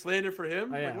saving slander for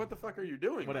him. Yeah. Like, what the fuck are you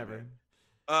doing? Whatever.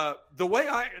 The way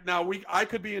I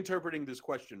could be interpreting this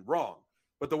question wrong,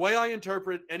 but the way I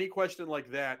interpret any question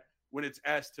like that when it's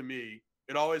asked to me,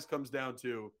 it always comes down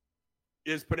to,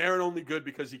 is Panarin only good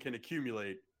because he can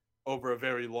accumulate over a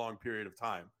very long period of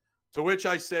time? To which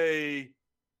I say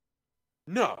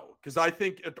no, because I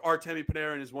think Artemi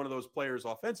Panarin is one of those players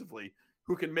offensively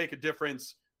who can make a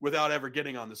difference without ever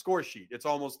getting on the score sheet. It's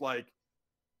almost like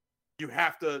you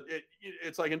have to,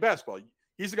 it's like in basketball.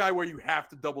 He's a guy where you have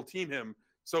to double team him.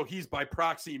 So he's by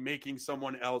proxy making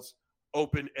someone else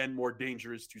open and more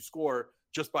dangerous to score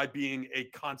just by being a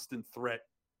constant threat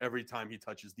every time he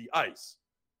touches the ice.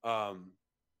 And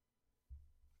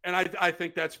I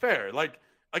think that's fair. Like,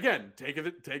 again,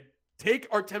 take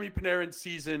Artemi Panarin's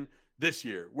season this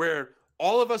year, where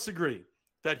all of us agree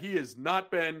that he has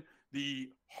not been the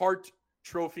Hart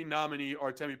Trophy nominee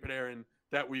Artemi Panarin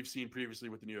that we've seen previously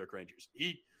with the New York Rangers.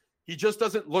 He just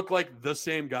doesn't look like the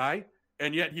same guy,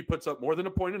 and yet he puts up more than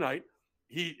a point a night.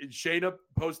 Shayna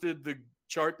posted the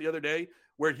chart the other day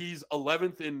where he's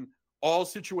 11th in all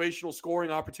situational scoring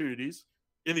opportunities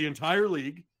in the entire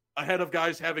league, ahead of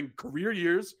guys having career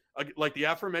years like the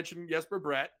aforementioned Jesper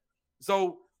Bratt.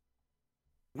 So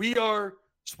we are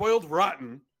spoiled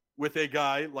rotten with a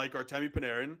guy like Artemi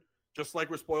Panarin, just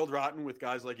like we're spoiled rotten with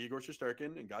guys like Igor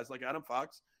Shesterkin and guys like Adam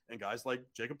Fox and guys like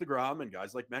Jacob deGrom and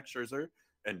guys like Max Scherzer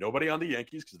and nobody on the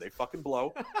Yankees because they fucking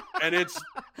blow. And it's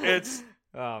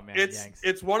oh man,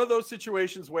 it's one of those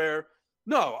situations where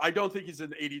no, I don't think he's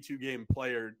an 82-game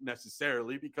player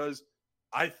necessarily, because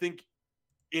I think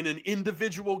in an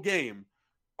individual game,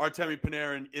 Artemi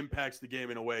Panarin impacts the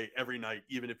game in a way every night,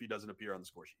 even if he doesn't appear on the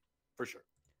score sheet, for sure.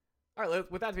 All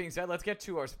right, with that being said, let's get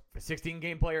to our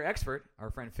 16-game player expert, our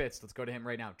friend Fitz. Let's go to him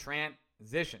right now.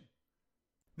 Transition.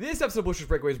 This episode of Blue Shirts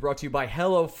Breakaway is brought to you by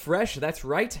HelloFresh. That's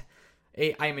right.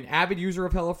 I am an avid user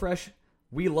of HelloFresh.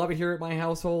 We love it here at my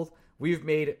household. We've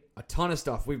made a ton of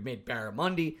stuff. We've made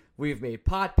barramundi. We've made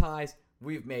pot pies.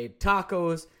 We've made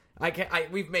tacos.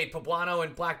 We've made poblano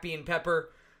and black bean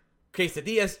pepper.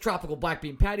 quesadillas, tropical black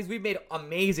bean patties. We've made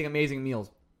amazing, amazing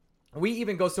meals. We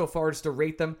even go so far as to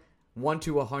rate them 1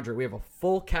 to 100. We have a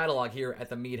full catalog here at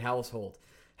the Mead household.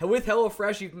 With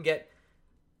HelloFresh, you can get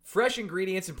fresh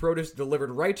ingredients and produce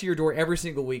delivered right to your door every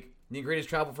single week. The ingredients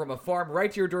travel from a farm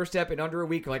right to your doorstep in under a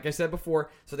week, like I said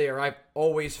before, so they arrive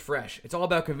always fresh. It's all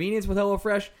about convenience with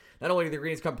HelloFresh. Not only do the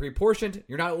ingredients come pre-portioned,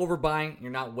 you're not overbuying,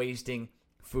 you're not wasting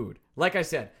food. Like I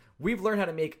said, we've learned how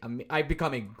to make. I've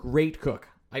become a great cook.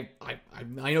 I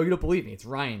know you don't believe me. It's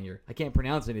Ryan here. I can't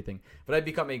pronounce anything, but I've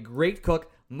become a great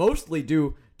cook, mostly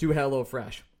due to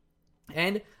HelloFresh.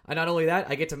 And not only that,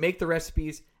 I get to make the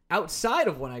recipes outside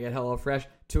of when I get HelloFresh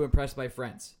to impress my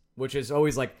friends, which is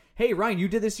always like, hey, Ryan, you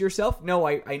did this yourself? No,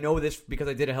 I know this because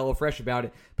I did a HelloFresh about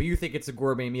it, but you think it's a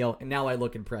gourmet meal, and now I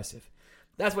look impressive.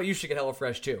 That's why you should get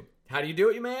HelloFresh too. How do you do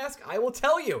it, you may ask? I will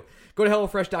tell you. Go to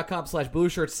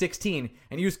HelloFresh.com/BlueShirts16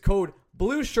 and use code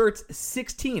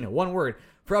BlueShirts16, one word,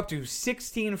 for up to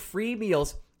 16 free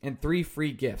meals and 3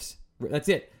 free gifts. That's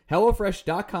it.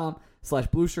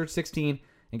 HelloFresh.com/BlueShirts16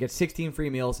 and get 16 free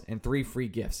meals and 3 free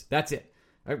gifts. That's it.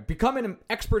 Become an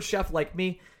expert chef like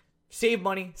me. Save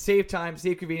money, save time,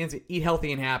 save convenience, eat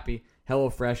healthy and happy.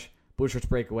 HelloFresh, Blue Shirts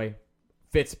Breakaway.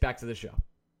 Fitz, back to the show.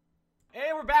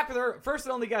 And we're back with our first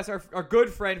and only guest, our good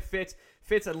friend Fitz.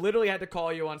 Fitz, I literally had to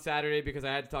call you on Saturday because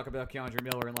I had to talk about Keandre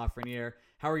Miller and Lafreniere.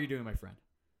 How are you doing, my friend?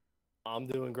 I'm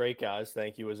doing great, guys.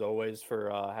 Thank you as always for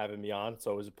having me on. It's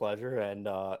always a pleasure. And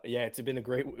yeah, it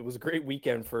was a great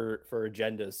weekend for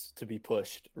agendas to be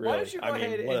pushed. Really. Why don't you go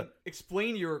ahead and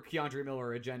explain your Keandre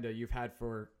Miller agenda you've had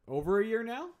for over a year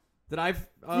now that I've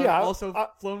also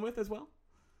flown with as well?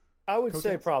 I would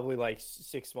say probably like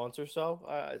 6 months or so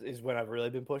is when I've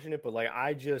really been pushing it. But like,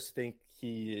 I just think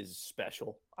he is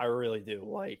special. I really do.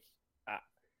 Like,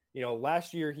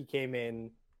 last year he came in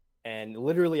and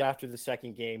literally after the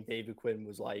second game, David Quinn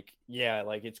was like, yeah,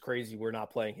 like it's crazy. We're not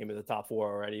playing him in the top 4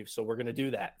 already. So we're going to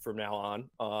do that from now on.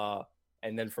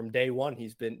 And then from day 1,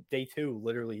 day 2,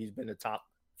 literally he's been a top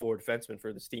 4 defenseman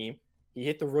for this team. He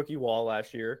hit the rookie wall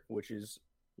last year, which is,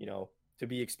 to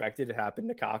be expected. It happened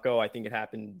to Kakko. I think it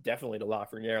happened definitely to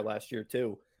Lafreniere last year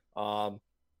too.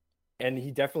 And he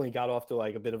definitely got off to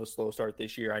like a bit of a slow start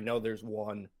this year. I know there's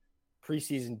one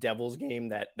preseason Devils game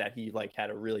that he like had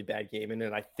a really bad game in.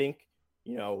 And I think,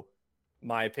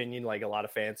 my opinion, like a lot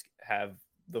of fans have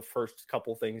the first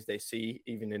couple things they see,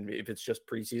 if it's just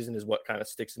preseason, is what kind of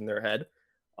sticks in their head.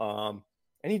 And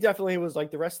he definitely was like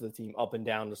the rest of the team up and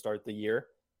down to start the year.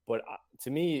 But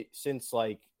to me,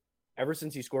 ever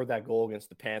since he scored that goal against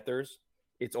the Panthers,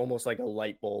 it's almost like a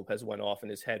light bulb has went off in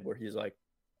his head where he's like,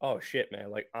 oh shit,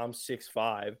 man, like I'm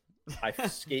 6'5", I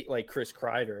skate like Chris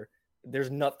Kreider.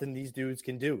 There's nothing these dudes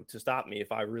can do to stop me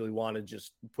if I really want to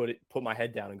just put my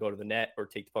head down and go to the net or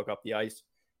take the puck up the ice.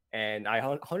 And I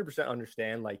 100%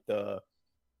 understand I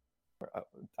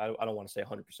don't want to say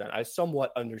 100%. I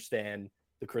somewhat understand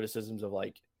the criticisms of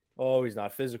like, oh, he's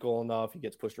not physical enough. He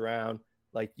gets pushed around.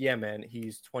 Like, yeah, man,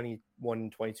 he's 21,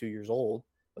 22 years old,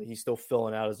 but he's still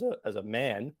filling out as a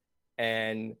man.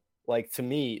 And like, to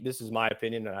me, this is my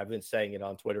opinion, and I've been saying it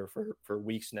on Twitter for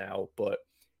weeks now, but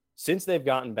since they've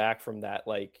gotten back from that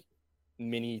like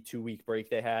mini 2-week break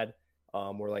they had,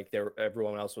 where like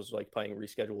everyone else was like playing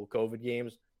rescheduled COVID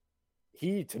games,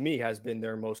 he to me has been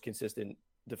their most consistent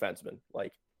defenseman.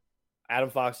 Like, Adam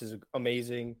Fox is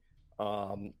amazing,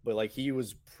 but like he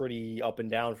was pretty up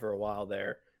and down for a while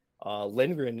there.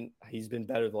 Lindgren, he's been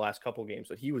better the last couple games,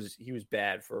 but he was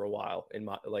bad for a while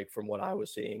from what I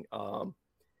was seeing.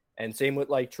 And same with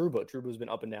like Trouba. Trouba's been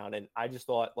up and down, and I just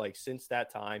thought like since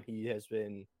that time he has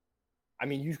been. I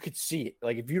mean, you could see it.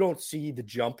 Like, if you don't see the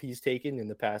jump he's taken in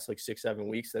the past like 6-7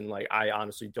 weeks, then like I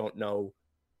honestly don't know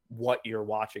what you're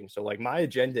watching. So like my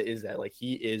agenda is that like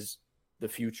he is the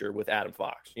future with Adam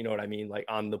Fox. You know what I mean? Like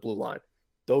on the blue line,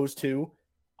 those two,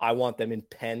 I want them in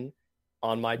pen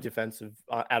on my defensive.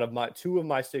 Out of my 2 of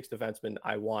my 6 defensemen,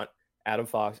 I want Adam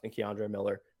Fox and Keandre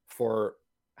Miller for.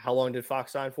 How long did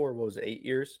Fox sign for? What was it, 8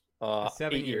 years?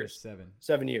 7 8 years.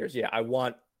 7 years. Yeah, I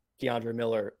want Keandre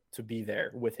Miller to be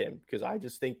there with him because I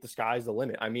just think the sky's the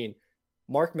limit. I mean,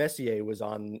 Mark Messier was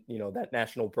on, that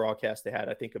national broadcast they had,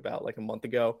 I think about like a month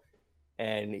ago,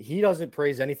 and he doesn't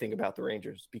praise anything about the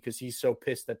Rangers because he's so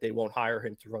pissed that they won't hire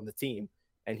him to run the team.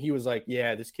 And he was like,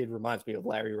 yeah, this kid reminds me of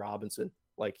Larry Robinson.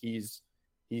 Like he's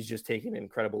just taking an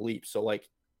incredible leap. So like,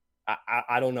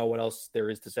 I don't know what else there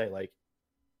is to say. Like,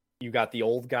 you got the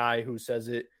old guy who says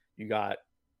it. You got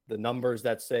the numbers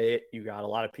that say it. You got a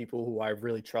lot of people who I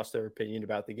really trust their opinion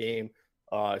about the game,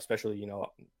 especially,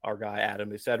 our guy,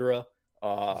 Adam, etc.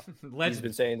 He's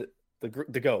been saying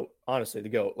that the GOAT, honestly, the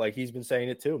GOAT, like he's been saying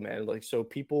it too, man. Like, so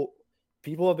people,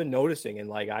 people have been noticing, and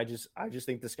like I just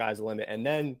think the sky's the limit. And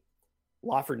then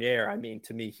Lafreniere, I mean,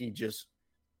 to me, he just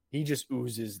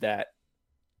oozes that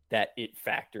it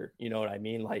factor. You know what I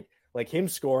mean? Like him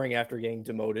scoring after getting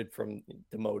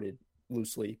demoted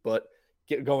loosely, but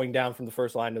going down from the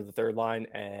first line to the third line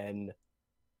and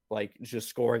like just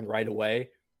scoring right away.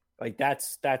 Like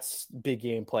that's big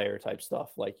game player type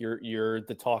stuff. Like you're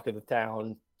the talk of the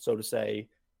town, so to say,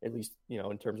 at least, you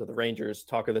know, in terms of the Rangers,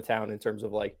 talk of the town in terms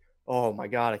of like, oh my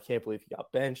God, I can't believe he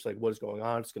got benched. Like, what is going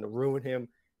on? It's going to ruin him.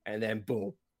 And then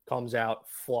boom, comes out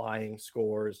flying,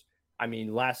 scores. I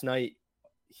mean, last night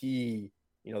the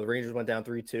Rangers went down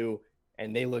 3-2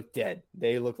 and they looked dead.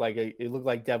 They looked like it looked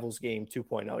like Devils game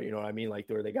 2.0. You know what I mean? Like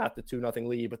where they got the 2-0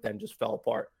 lead, but then just fell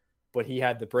apart. But he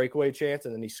had the breakaway chance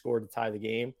and then he scored to tie the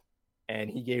game, and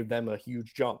he gave them a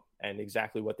huge jump and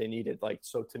exactly what they needed. Like,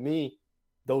 so to me,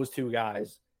 those two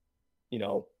guys, you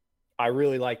know, I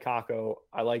really like Kakko.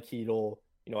 I like Chytil.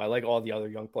 You know, I like all the other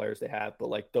young players they have, but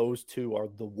like those two are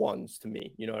the ones to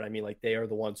me. You know what I mean? Like they are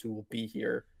the ones who will be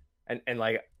here. And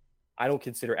like, I don't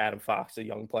consider Adam Fox a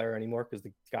young player anymore because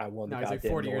the guy won the he's like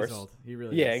 40 years old. He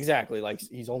really is. Exactly. Like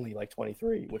he's only like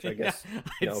 23, which I guess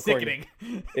it's sickening.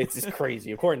 It's just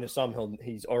crazy. According to some,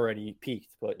 he's already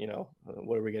peaked, but you know,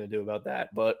 what are we gonna do about that?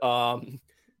 But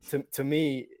to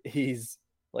me, he's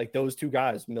like those two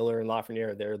guys, Miller and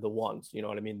Lafreniere. They're the ones. You know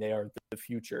what I mean? They are the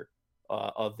future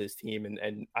of this team,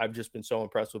 and I've just been so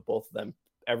impressed with both of them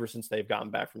ever since they've gotten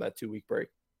back from that 2-week break.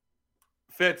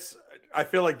 Fitz, I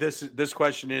feel like this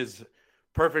question is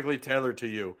perfectly tailored to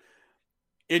you.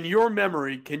 In your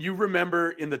memory, can you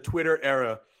remember in the Twitter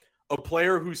era a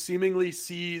player who seemingly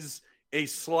sees a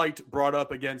slight brought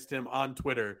up against him on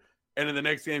Twitter and in the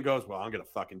next game goes, well, I'm going to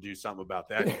fucking do something about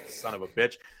that, you son of a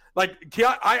bitch? Like,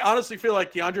 I honestly feel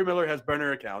like K'Andre Miller has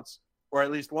burner accounts, or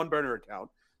at least one burner account,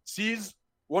 sees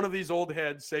one of these old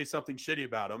heads say something shitty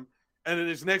about him, and in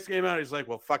his next game out, he's like,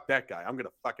 well, fuck that guy. I'm going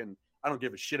to fucking – I don't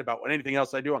give a shit about anything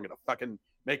else I do. I'm going to fucking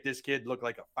make this kid look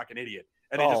like a fucking idiot.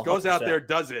 And he just goes 100%. Out there,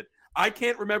 does it. I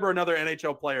can't remember another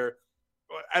NHL player.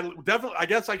 I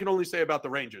guess I can only say about the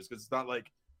Rangers because it's not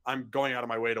like I'm going out of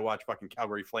my way to watch fucking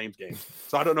Calgary Flames games.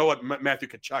 So I don't know what Matthew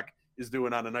Tkachuk is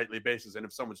doing on a nightly basis and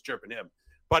if someone's chirping him.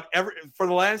 But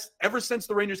ever since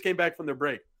the Rangers came back from their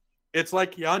break, it's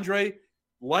like K'Andre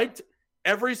liked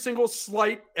every single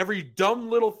slight, every dumb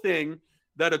little thing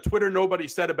that a Twitter nobody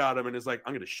said about him and is like,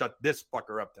 I'm going to shut this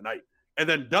fucker up tonight. And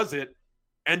then does it.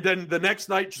 And then the next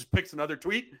night just picks another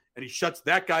tweet and he shuts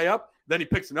that guy up. Then he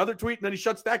picks another tweet and then he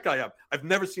shuts that guy up. I've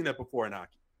never seen that before in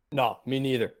hockey. No, me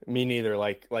neither.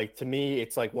 Like to me,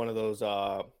 it's like one of those,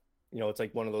 it's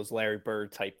like one of those Larry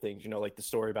Bird type things, like the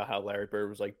story about how Larry Bird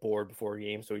was like bored before a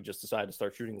game. So he just decided to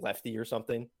start shooting lefty or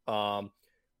something. I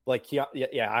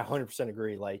 100%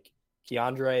 agree. Like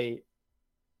K'Andre,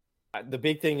 the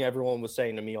big thing everyone was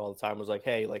saying to me all the time was like,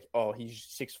 hey, like, oh, he's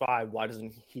 6'5". Why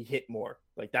doesn't he hit more?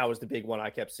 Like that was the big one I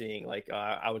kept seeing. Like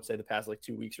I would say the past like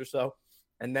 2 weeks or so.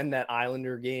 And then that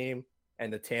Islander game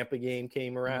and the Tampa game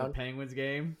came around. And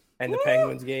the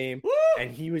Penguins game.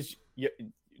 And he was,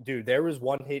 dude, there was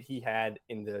one hit he had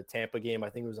in the Tampa game. I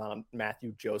think it was on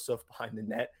Matthew Joseph behind the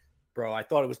net. Bro, I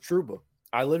thought it was Trouba.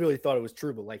 I literally thought it was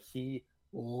Trouba. Like he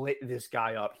lit this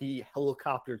guy up. He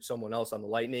helicoptered someone else on the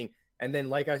Lightning. And then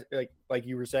like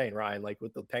you were saying, Ryan, like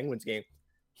with the Penguins game,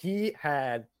 he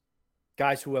had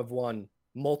guys who have won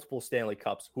multiple Stanley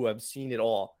Cups, who have seen it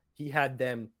all. He had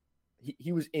them.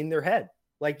 He was in their head.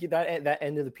 Like that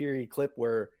end of the period clip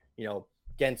where,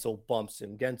 Gensel bumps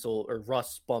him,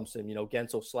 Russ bumps him,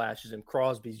 Gensel slashes him,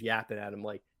 Crosby's yapping at him.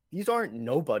 Like these aren't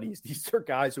nobodies. These are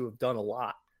guys who have done a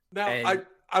lot. Now,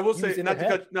 I will say,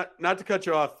 not to cut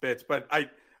you off, Fitz, but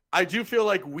I do feel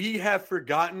like we have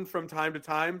forgotten from time to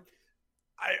time.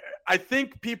 I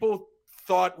think people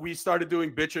thought we started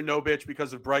doing bitch or no bitch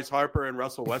because of Bryce Harper and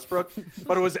Russell Westbrook,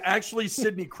 but it was actually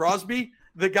Sidney Crosby,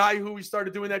 the guy who we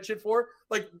started doing that shit for.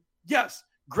 Like, yes,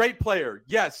 great player.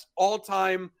 Yes,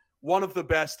 all-time, one of the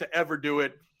best to ever do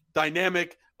it.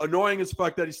 Dynamic, annoying as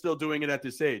fuck that he's still doing it at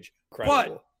this age.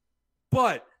 Incredible.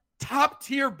 But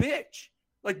top-tier bitch.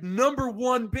 Like, number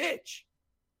one bitch.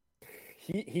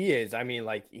 He is. I mean,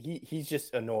 like, he's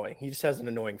just annoying. He just has an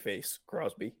annoying face,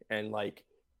 Crosby. And, like...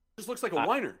 just looks like a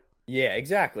whiner. Yeah,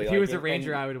 exactly. If he was a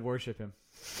Ranger, I would worship him.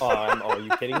 Are you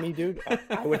kidding me, dude?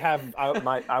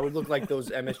 I would look like those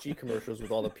MSG commercials with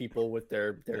all the people with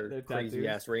their crazy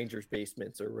ass Rangers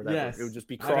basements or whatever. Yes. It would just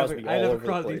be Crosby all over the place. I'd have a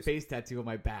Crosby face tattoo on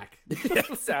my back.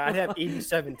 Yes, I'd have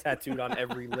 87 tattooed on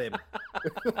every limb.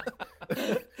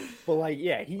 But like,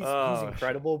 yeah, he's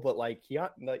incredible. But like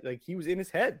he was in his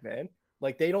head, man.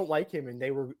 Like they don't like him, and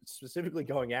they were specifically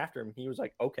going after him. He was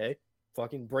like, okay,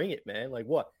 fucking bring it, man. Like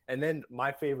what? And then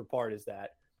my favorite part is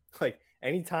that like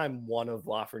anytime one of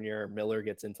Lafreniere or Miller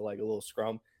gets into like a little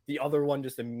scrum, the other one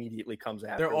just immediately comes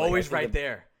after. They're always right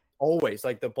there. Always.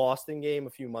 Like the Boston game a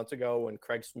few months ago when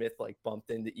Craig Smith like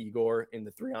bumped into Igor in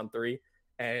the 3-on-3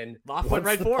 and Loff went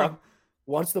right for him.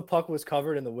 Once the puck was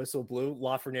covered and the whistle blew,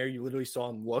 Lafreniere, you literally saw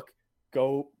him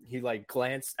he like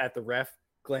glanced at the ref,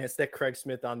 glanced at Craig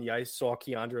Smith on the ice, saw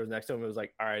Keandre was next to him, and was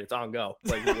like, all right, it's on go.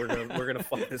 Like we're gonna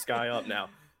fuck this guy up now.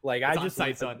 Like it's I just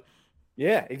sight, son.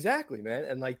 Yeah, exactly, man.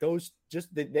 And like those just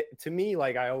to me,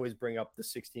 like I always bring up the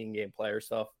 16 game player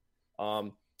stuff.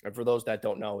 And for those that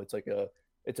don't know,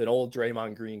 it's an old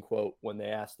Draymond Green quote when they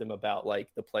asked him about like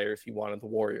the players he wanted the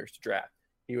Warriors to draft.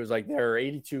 He was like, there are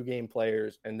 82 game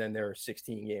players and then there are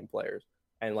 16 game players.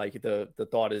 And like the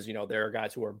thought is, there are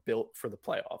guys who are built for the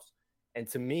playoffs. And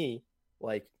to me,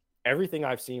 like everything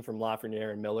I've seen from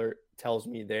Lafreniere and Miller tells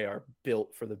me they are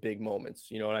built for the big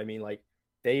moments. You know what I mean? Like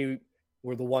they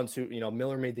were the ones who,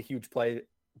 Miller made the huge play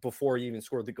before he even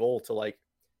scored the goal to like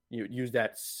use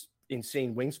that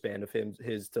insane wingspan of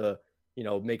his to,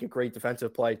 make a great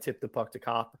defensive play, tip the puck to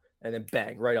Kopp, and then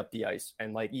bang right up the ice.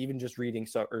 And like even just reading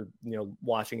or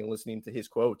watching and listening to his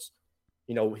quotes,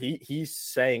 he's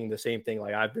saying the same thing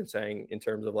like I've been saying in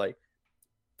terms of like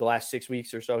the last 6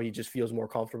 weeks or so. He just feels more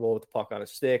comfortable with the puck on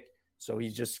his stick, so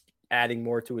he's just adding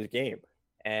more to his game.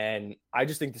 And I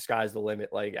just think the sky's the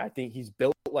limit. Like I think he's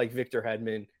built like Victor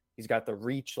Hedman. He's got the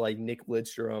reach like Nick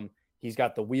Lidstrom. He's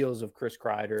got the wheels of Chris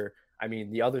Kreider. I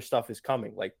mean, the other stuff is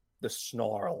coming, like the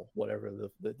snarl, whatever,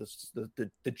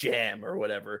 the jam or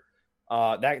whatever.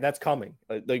 That's coming.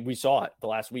 Like we saw it the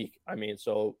last week. I mean,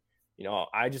 so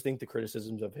I just think the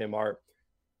criticisms of him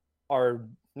are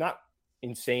not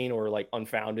insane or like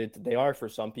unfounded. They are for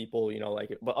some people,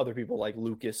 but other people like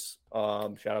Lucas,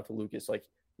 shout out to Lucas, like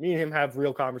me and him have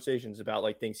real conversations about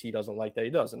like things he doesn't like that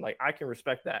he does. And like, I can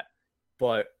respect that.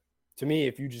 But to me,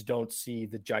 if you just don't see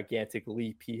the gigantic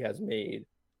leap he has made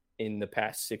in the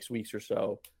past 6 weeks or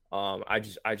so, I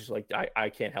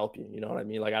can't help you. You know what I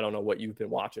mean? Like, I don't know what you've been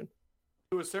watching.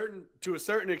 To a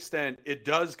certain extent, it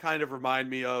does kind of remind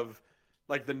me of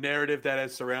like the narrative that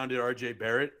has surrounded RJ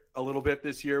Barrett a little bit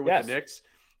this year with the Knicks,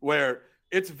 where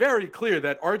it's very clear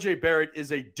that RJ Barrett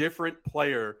is a different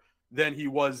player than he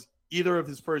was either of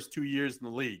his first 2 years in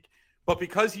the league. But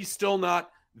because he's still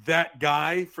not that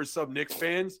guy for some Knicks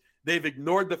fans, they've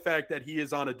ignored the fact that he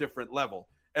is on a different level.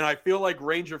 And I feel like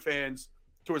Ranger fans,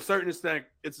 to a certain extent,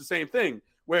 it's the same thing,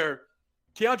 where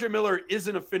Keandre Miller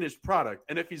isn't a finished product.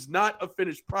 And if he's not a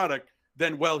finished product,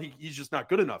 then, well, he's just not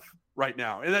good enough right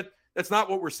now. And that's not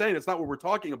what we're saying. It's not what we're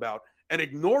talking about. And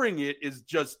ignoring it is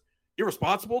just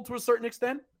irresponsible to a certain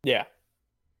extent. Yeah,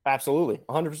 absolutely.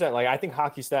 100%. Like, I think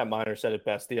Hockey Stat Miner said it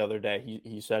best the other day.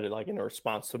 He said it like in a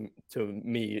response to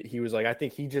me. He was like, I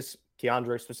think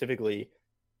Keandre specifically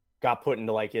got put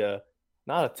into like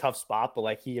not a tough spot, but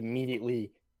like he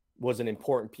immediately was an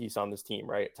important piece on this team,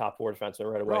 right? Top four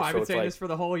defenseman right away. Bro, I've been saying this for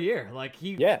the whole year. Like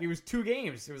he was 2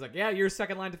 games. It was like, you're a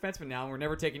second line defenseman now, and we're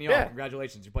never taking you off.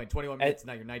 Congratulations, you're playing 21 minutes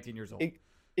now. You're 19 years old.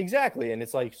 Exactly, and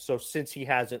it's like, so since he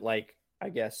hasn't like, I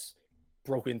guess,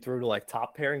 broken through to like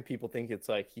top pairing, people think it's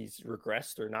like he's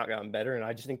regressed or not gotten better, and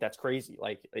I just think that's crazy.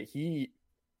 Like he's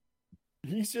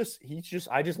just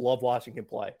I just love watching him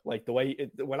play. Like the way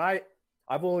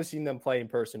I've only seen them play in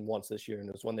person once this year, and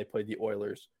it was when they played the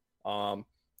Oilers.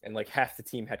 And like half the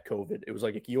team had COVID. It was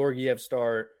like a Georgiev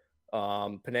start.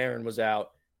 Panarin was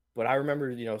out. But I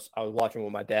remember, I was watching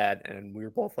with my dad, and we were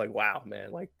both like, wow,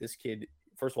 man, like this kid,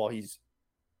 first of all, he's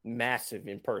massive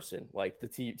in person. Like the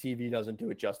TV doesn't do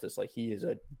it justice. Like he is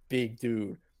a big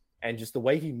dude. And just the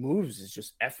way he moves is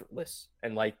just effortless.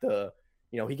 And like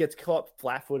he gets caught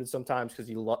flat-footed sometimes because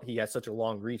he has such a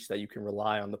long reach that you can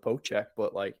rely on the poke check.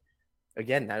 But like,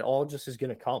 again, that all just is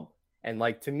going to come. And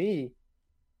like, to me,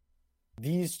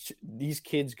 these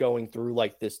kids going through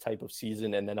like this type of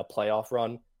season and then a playoff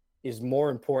run is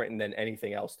more important than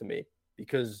anything else to me,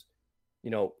 because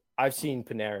I've seen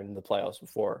Panarin in the playoffs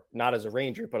before, not as a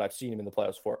Ranger, but I've seen him in the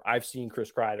playoffs before. I've seen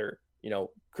Chris Kreider.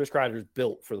 Chris Kreider is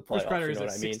built for the playoffs. Kreider is a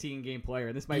 16 game player,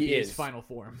 and this might be his final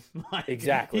form.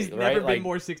 Exactly, he's never been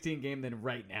more 16 game than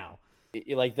right now.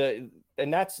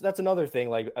 And that's another thing,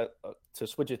 like to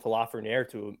switch it to Lafreniere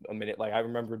to a minute. Like I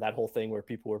remember that whole thing where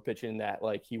people were pitching that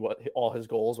like all his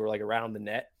goals were like around the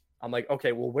net. I'm like,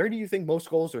 okay, well, where do you think most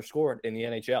goals are scored in the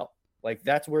NHL? Like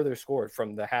that's where they're scored,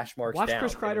 from the hash marks down. Watch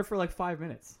Chris Kreider for like 5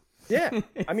 minutes. Yeah,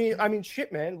 I mean,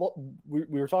 shit, man. We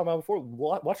were talking about before.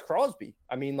 Watch Crosby.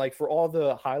 I mean, like for all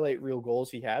the highlight reel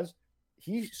goals he has,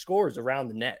 he scores around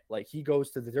the net. Like he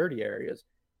goes to the dirty areas.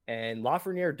 And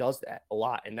Lafreniere does that a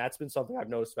lot. And that's been something I've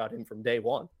noticed about him from day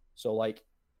one. So, like,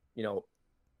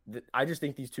 I just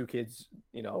think these two kids,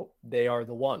 they are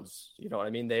the ones. You know what I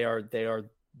mean? They are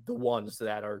the ones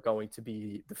that are going to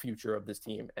be the future of this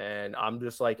team, and I'm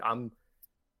just like I'm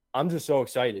just so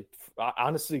excited.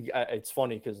 Honestly, it's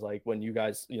funny because like when you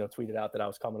guys tweeted out that I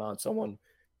was coming on,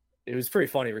 it was pretty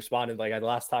funny responded. Like the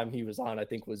last time he was on, I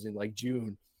think was in like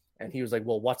June, and he was like,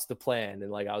 "Well, what's the plan?"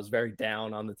 And like I was very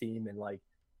down on the team, and like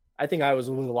I think I was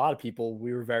with a lot of people.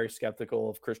 We were very skeptical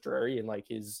of Chris Drury and like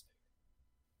his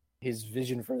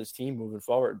vision for this team moving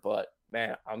forward. But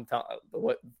man, I'm telling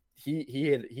what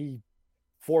he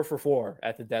 4 for 4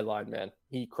 at the deadline, man.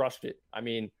 He crushed it. I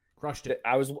mean, crushed it.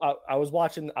 I was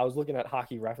looking at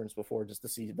Hockey Reference before just to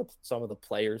see some of the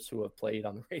players who have played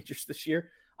on the Rangers this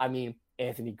year. I mean,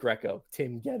 Anthony Greco,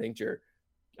 Tim Gettinger.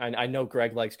 I know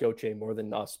Greg likes Gauthier more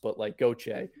than us, but like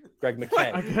Gauthier, Greg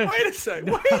McKay. Wait a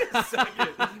second.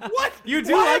 What? You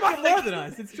do like him more than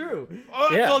us. It's true.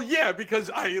 Yeah. Well, yeah, because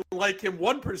I like him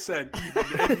 1%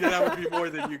 even, and that would be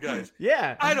more than you guys.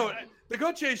 Yeah. I don't. The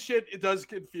Gauthier shit, it does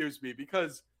confuse me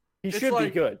because he should be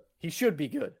good. He should be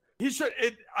good. He should.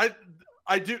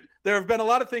 I do. There have been a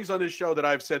lot of things on this show that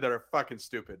I've said that are fucking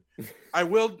stupid. I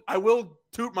will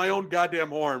toot my own goddamn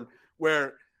horn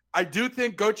where I do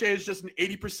think Gauthier is just an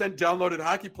 80% downloaded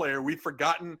hockey player. We've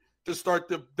forgotten to start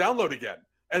the download again.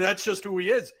 And that's just who he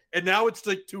is. And now it's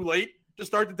like too late to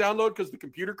start the download because the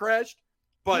computer crashed.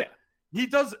 But he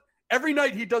does every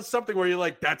night he does something where you're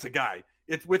like, that's a guy.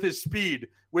 It's with his speed,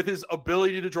 with his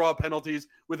ability to draw penalties,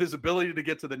 with his ability to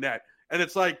get to the net. And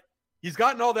it's like he's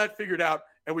gotten all that figured out.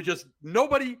 And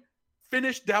nobody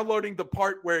finished downloading the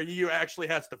part where he actually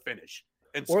has to finish.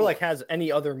 Or like has any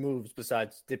other moves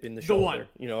besides dipping the shoulder. One.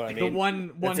 You know what I mean? The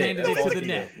one-handed hit to the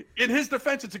net. In his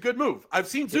defense, it's a good move. I've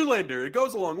seen Zoolander. It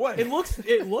goes a long way. It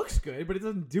looks good, but it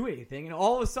doesn't do anything. And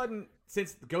all of a sudden,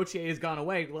 since Gauthier has gone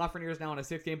away, Lafreniere is now on a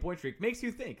 6-game point streak. Makes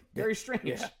you think. Very strange.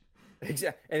 Yeah.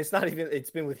 Exactly. And it's not even. It's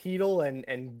been with Hedl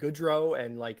and Goodrow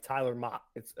and like Tyler Mott.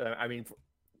 It's.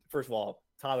 First of all,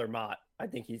 Tyler Mott. I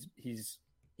think he's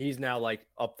now like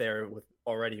up there with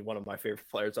already one of my favorite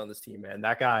players on this team. Man,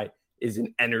 that guy is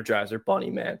an Energizer bunny,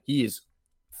 man. He is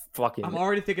fucking. I'm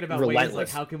already thinking about relentless. ways like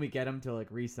how can we get him to like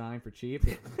re-sign for cheap?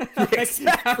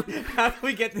 Exactly. How can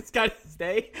we get this guy to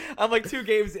stay? I'm like 2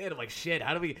 games in. I'm like, shit.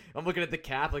 How do we? I'm looking at the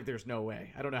cap. Like, there's no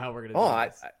way. I don't know how we're gonna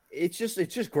do this.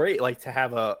 It's just great. Like to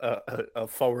have a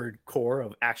forward core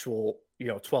of actual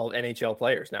 12 NHL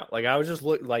players now. Like I was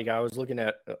looking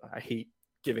at. I hate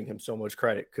giving him so much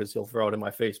credit because he'll throw it in my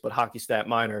face. But Hockey Stat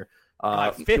Minor.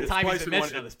 5th time he's been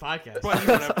mentioned on this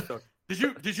podcast.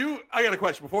 Did you? I got a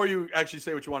question before you actually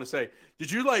say what you want to say.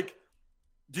 Did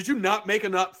you not make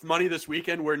enough money this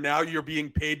weekend where now you're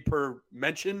being paid per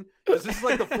mention? Because this is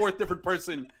like the 4th different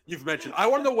person you've mentioned. I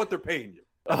want to know what they're paying you.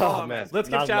 Oh man, let's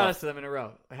give shout-outs to them in a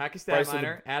row. Hacky Stat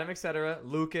Minor, Adam, etc.,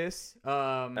 Lucas.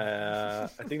 I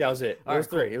think that was it. It was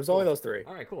 3. It was only those 3.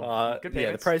 All right, cool. Good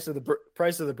yeah, the price of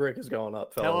the brick is going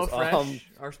up, fellas. HelloFresh,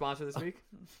 our sponsor this week.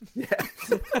 Yeah,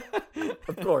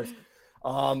 of course.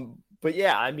 But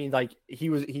yeah, I mean, like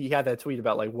he had that tweet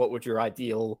about like what would your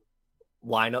ideal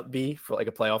lineup be for like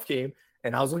a playoff game,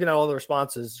 and I was looking at all the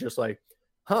responses, just like,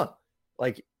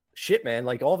 like. Shit, man,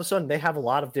 like all of a sudden they have a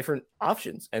lot of different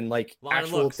options and like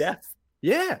actual depth.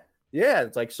 Yeah.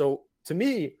 It's like, so to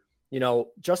me,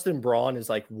 Justin Braun is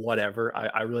like whatever.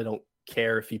 I really don't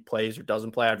care if he plays or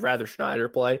doesn't play. I'd rather Schneider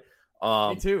play.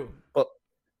 Me too. But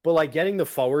like getting the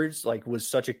forwards like was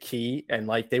such a key, and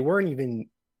like they weren't even,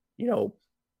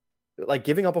 like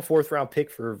giving up a 4th round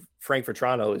pick for Frank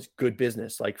Vetrano is good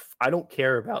business. Like I don't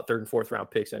care about 3rd and 4th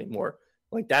round picks anymore.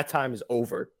 Like that time is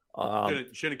over.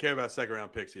 Shouldn't care about 2nd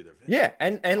round picks either. Yeah,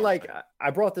 and like I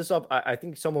brought this up. I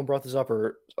think someone brought this up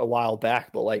a while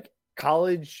back, but like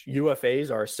college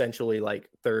UFAs are essentially like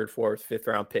 3rd, 4th, 5th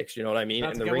round picks. You know what I mean?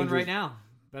 About to get one right now.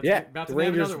 About to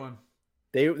Rangers, another one.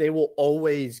 They will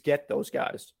always get those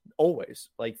guys. Always.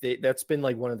 Like that's been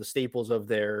like one of the staples of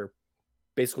their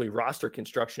basically roster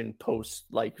construction post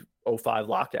like 05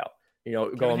 lockout.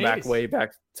 Going back way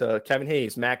back to Kevin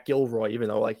Hayes, Matt Gilroy, even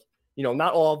though like.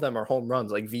 Not all of them are home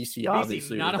runs. Like VC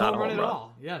obviously not was a home run at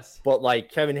all. Yes, but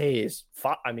like Kevin Hayes,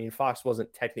 Fox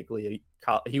wasn't technically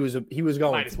he was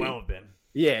going. Might as well have been.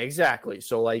 Yeah, exactly.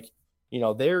 So like,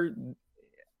 they're.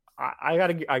 I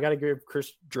gotta give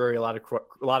Chris Drury a lot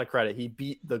of credit. He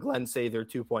beat the Glenn Sather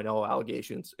 2.0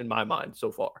 allegations in my mind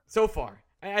so far.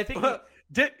 I think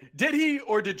did he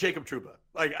or did Jacob Trouba?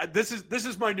 Like this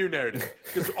is my new narrative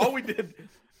because all we did.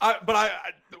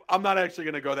 I'm not actually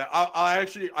going to go there.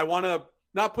 I want to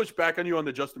not push back on you on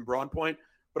the Justin Braun point,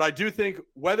 but I do think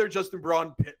whether Justin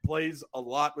Braun plays a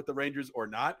lot with the Rangers or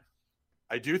not,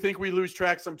 I do think we lose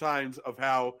track sometimes of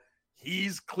how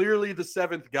he's clearly the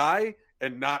 7th guy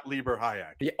and not Lieber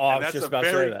Hayek. Yeah, I was just about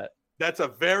to say that. That's a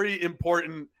very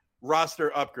important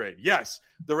roster upgrade. Yes,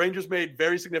 the Rangers made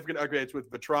very significant upgrades with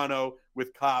Vetrano,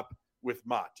 with Kopp, with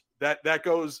Mott. That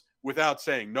goes without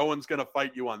saying. No one's going to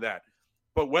fight you on that.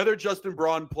 But whether Justin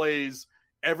Braun plays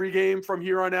every game from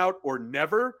here on out or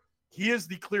never, he is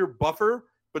the clear buffer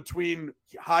between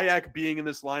Hayek being in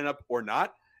this lineup or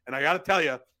not. And I got to tell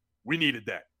you, we needed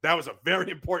that. That was a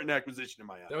very important acquisition in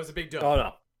my eyes. That was a big deal. Oh,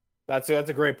 no. That's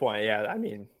a great point. Yeah, I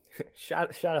mean,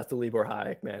 shout out to Libor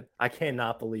Hayek, man. I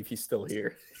cannot believe he's still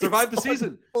here. Survived the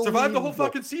season. Survived the whole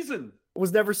fucking season.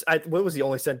 What was he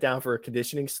only sent down for a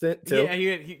conditioning stint too? Yeah,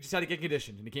 he just had to get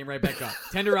conditioned, and he came right back up.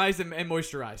 Tenderized and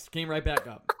moisturized. Came right back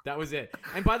up. That was it.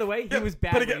 And by the way, he was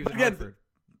bad when he was in Hartford.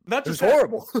 Not just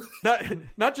horrible.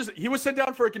 not just he was sent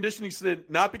down for a conditioning stint,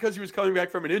 not because he was coming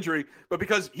back from an injury, but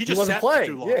because he just wasn't sat playing.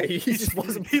 too long. Yeah, he just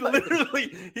wasn't. He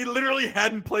literally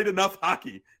hadn't played enough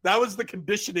hockey. That was the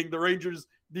conditioning the Rangers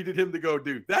needed him to go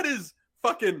do. That is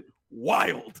fucking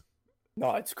wild.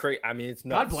 No, it's crazy. I mean, it's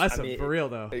nuts. God bless him, for real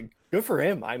though. Good for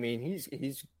him. I mean, he's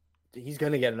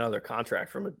gonna get another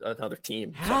contract from another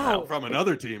team. How? From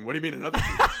another team? What do you mean another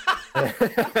team?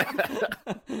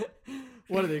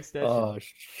 What an extension. Oh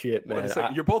shit, man!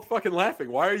 You're both fucking laughing.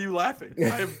 Why are you laughing?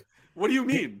 What do you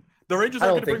mean? The Rangers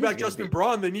aren't going to bring back Justin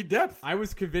Braun. They need depth. I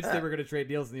was convinced they were going to trade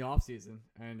Niels in the offseason,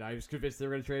 and I was convinced they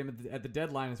were going to trade him at the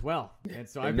deadline as well. And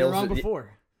so I've been wrong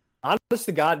before. Honest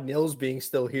to God, Nils being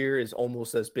still here is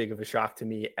almost as big of a shock to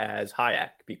me as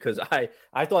Hayek, because I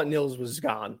thought Nils was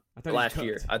gone last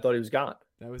year. I thought he was gone.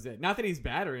 That was it. Not that he's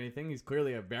bad or anything. He's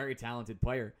clearly a very talented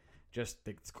player. Just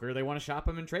it's clear they want to shop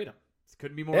him and trade him.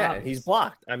 Couldn't be more obvious. And he's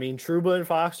blocked. I mean, Trouba and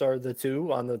Fox are the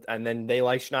two and then they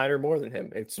like Schneider more than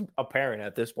him. It's apparent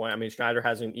at this point. I mean, Schneider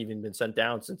hasn't even been sent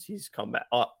down since he's come back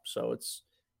up. So it's,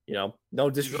 no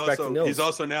disrespect to Nils. He's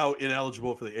also now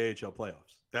ineligible for the AHL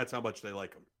playoffs. That's how much they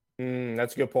like him.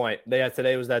 That's a good point.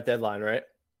 Today was that deadline, right?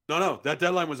 No, that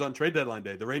deadline was on trade deadline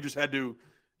day. The Rangers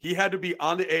he had to be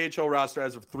on the AHL roster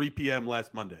as of 3 p.m.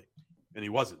 last Monday, and he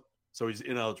wasn't. So he's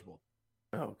ineligible.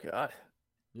 Oh God.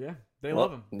 Yeah, they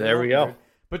love him. There we go.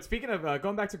 But speaking of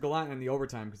going back to Gallant and the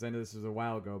overtime, because I know this was a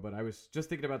while ago, but I was just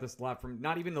thinking about this a lot from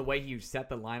not even the way he set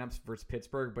the lineups versus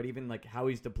Pittsburgh, but even like how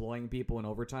he's deploying people in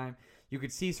overtime. You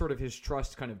could see sort of his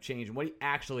trust kind of change and what he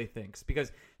actually thinks,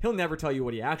 because he'll never tell you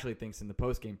what he actually thinks in the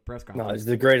post-game press conference. No, he's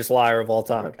the greatest liar of all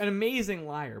time. An amazing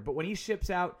liar. But when he ships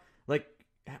out, like,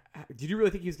 did you really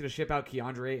think he was going to ship out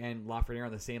Keandre and Lafreniere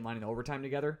on the same line in overtime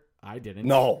together? I didn't.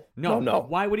 No.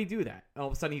 Why would he do that? All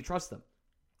of a sudden he trusts them.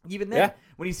 Even then,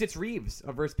 when he sits Reeves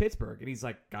versus Pittsburgh, and he's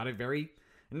like,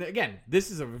 and again,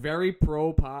 this is a very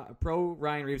pro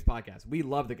Ryan Reeves podcast. We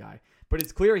love the guy, but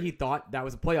it's clear he thought that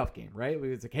was a playoff game, right? It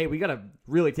was like, hey, we got to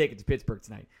really take it to Pittsburgh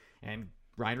tonight. And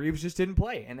Ryan Reeves just didn't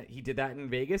play, and he did that in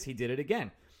Vegas. He did it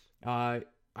again. I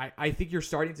think you're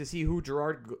starting to see who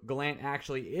Gerard Gallant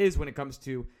actually is when it comes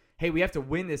to, hey, we have to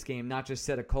win this game, not just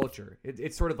set a culture.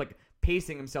 It's sort of like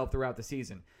pacing himself throughout the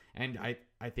season. And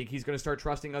I think he's going to start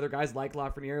trusting other guys like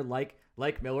Lafreniere,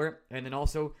 like Miller, and then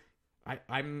also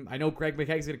I know Greg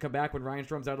McKegg's going to come back when Ryan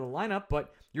Strom's out of the lineup,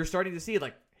 but you're starting to see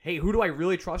like, hey, who do I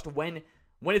really trust when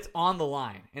it's on the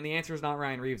line? And the answer is not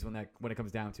Ryan Reeves when it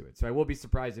comes down to it. So I will be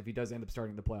surprised if he does end up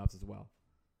starting the playoffs as well.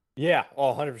 Yeah,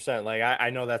 100%. Like I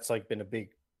know that's like been a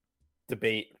big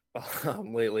debate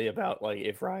lately about like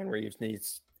if Ryan Reeves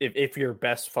needs. If your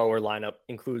best forward lineup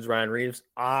includes Ryan Reeves,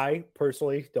 I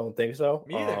personally don't think so.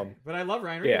 Me either. But I love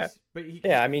Ryan Reeves.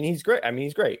 I mean, he's great.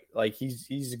 He's great. Like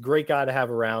he's a great guy to have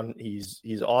around.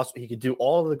 He's awesome. He could do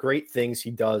all of the great things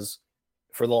he does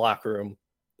for the locker room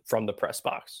from the press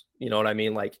box. You know what I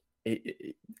mean? Like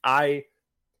I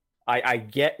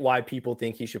get why people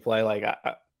think he should play. Like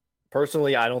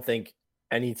personally, I don't think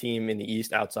any team in the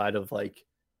East outside of like,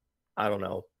 I don't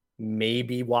know,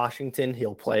 maybe Washington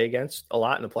he'll play against a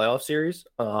lot in the playoff series.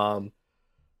 But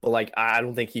like, I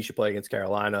don't think he should play against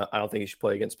Carolina. I don't think he should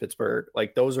play against Pittsburgh.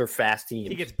 Like those are fast teams.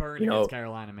 He gets burned against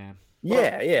Carolina, man.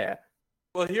 Yeah.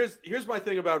 Well, here's my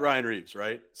thing about Ryan Reeves,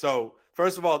 right? So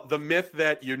first of all, the myth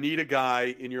that you need a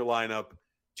guy in your lineup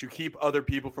to keep other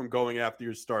people from going after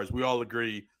your stars, we all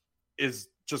agree is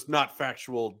just not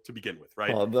factual to begin with,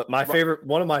 right? Well,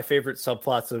 one of my favorite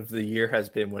subplots of the year has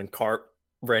been when Carp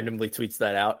randomly tweets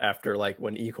that out after like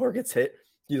when Igor gets hit.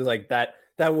 He's like that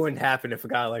wouldn't happen if a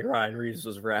guy like Ryan Reeves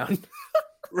was around.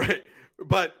 Right.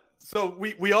 But so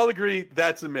we all agree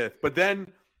that's a myth. But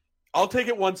then I'll take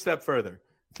it one step further.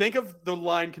 Think of the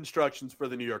line constructions for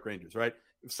the New York Rangers, right?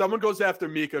 If someone goes after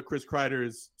Mika, Chris Kreider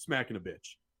is smacking a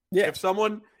bitch. Yeah. If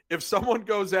someone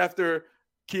goes after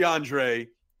Keandre,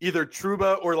 either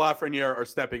Trouba or Lafreniere are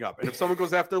stepping up. And if someone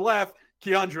goes after Laf,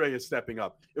 Keandre is stepping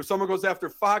up. If someone goes after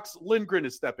Fox, Lindgren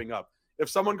is stepping up. If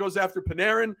someone goes after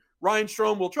Panarin, Ryan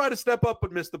Strome will try to step up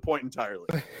but miss the point entirely.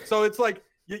 So it's like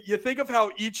you think of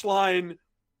how each line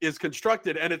is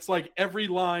constructed, and it's like every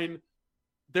line,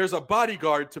 there's a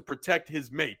bodyguard to protect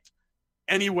his mate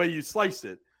any way you slice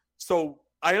it. So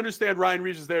I understand Ryan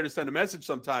Reeves is there to send a message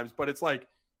sometimes, but it's like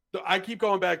I keep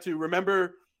going back to,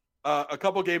 remember a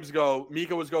couple games ago,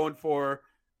 Mika was going for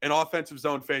an offensive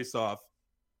zone faceoff.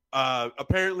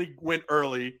 Apparently went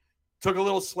early, took a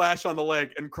little slash on the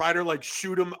leg, and Kreider like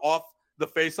shoot him off the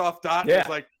face-off dot. Yeah. It's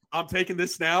like, I'm taking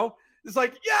this now. It's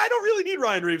like, yeah, I don't really need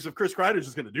Ryan Reeves if Chris Kreider's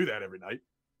just going to do that every night.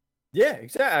 Yeah,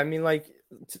 exactly. I mean, like,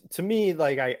 to me,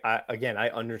 like, I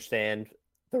understand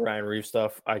the Ryan Reeves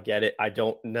stuff. I get it. I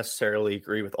don't necessarily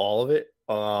agree with all of it.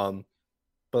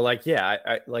 But like, yeah,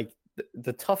 I like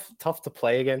the tough to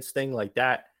play against thing like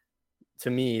that, to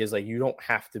me, is like, you don't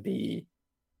have to be,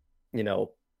 you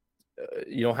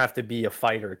don't have to be a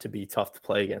fighter to be tough to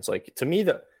play against. Like, to me,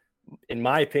 in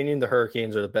my opinion, the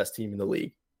Hurricanes are the best team in the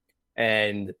league.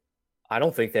 And I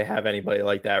don't think they have anybody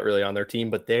like that really on their team,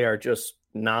 but they are just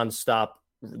nonstop.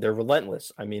 They're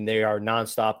relentless. I mean, they are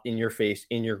nonstop in your face,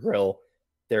 in your grill.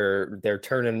 They're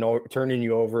turning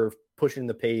you over, pushing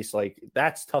the pace. Like,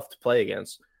 that's tough to play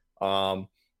against. But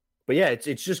yeah,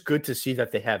 it's just good to see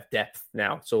that they have depth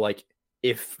now. So like,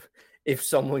 if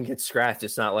someone gets scratched,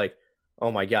 it's not like,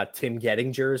 oh my God, Tim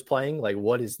Gettinger is playing. Like,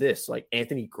 what is this? Like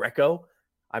Anthony Greco?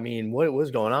 I mean, what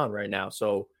was going on right now?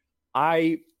 So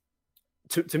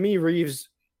to me, Reeves,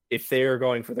 if they're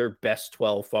going for their best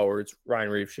 12 forwards, Ryan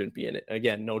Reeves shouldn't be in it.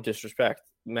 Again, no disrespect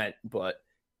meant, but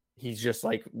he's just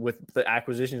like, with the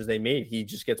acquisitions they made, he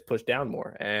just gets pushed down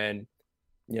more. And,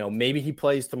 maybe he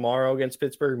plays tomorrow against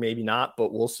Pittsburgh, maybe not,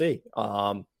 but we'll see.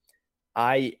 I'm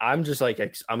just like,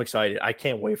 I'm excited. I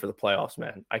can't wait for the playoffs,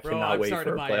 man. I cannot wait for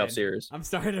a playoff series. I'm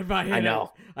starting to buy in. I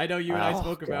know you and I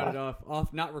spoke about it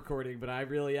off not recording, but I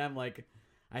really am like,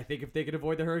 I think if they could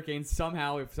avoid the Hurricanes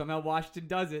somehow, if somehow Washington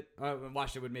does it,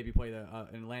 Washington would maybe play an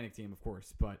Atlantic team, of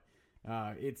course, but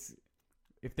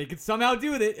if they could somehow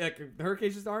do it, like, the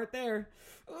Hurricanes just aren't there.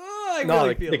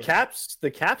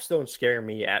 The Caps don't scare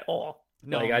me at all.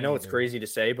 No, like, I know it's crazy to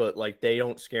say, but like, they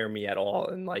don't scare me at all.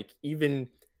 And like, even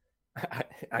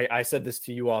I said this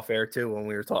to you off air too when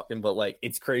we were talking, but like,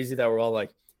 it's crazy that we're all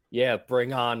like, yeah,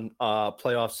 bring on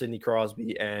playoff Sidney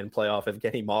Crosby and playoff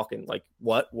Evgeny Malkin. Like,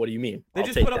 what do you mean? They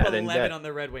just put up 11 on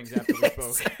the Red Wings after we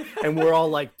spoke. And we're all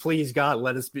like, please God,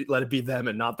 let it be them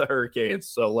and not the Hurricanes.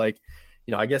 So like,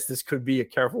 I guess this could be a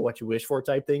careful what you wish for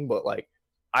type thing, but like,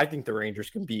 I think the Rangers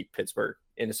can beat Pittsburgh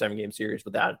in a 7-game series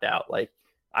without a doubt. Like,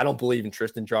 I don't believe in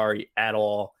Tristan Jarry at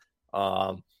all.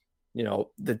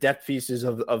 The depth pieces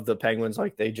of the Penguins,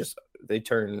 like, they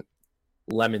turn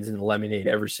lemons into lemonade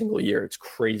every single year. It's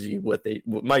crazy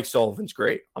Mike Sullivan's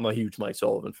great. I'm a huge Mike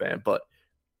Sullivan fan, but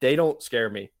they don't scare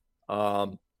me.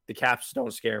 The Caps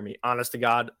don't scare me. Honest to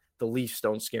God, the Leafs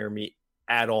don't scare me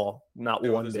at all. Not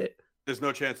one bit. There's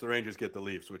no chance the Rangers get the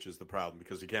Leafs, which is the problem,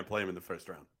 because you can't play them in the first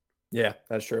round. Yeah,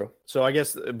 that's true. So I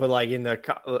guess, but like,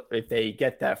 if they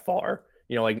get that far,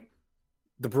 like,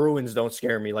 the Bruins don't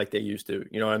scare me like they used to.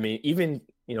 You know what I mean? Even,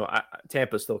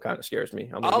 Tampa still kind of scares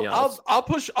me. I'm gonna be honest. I'll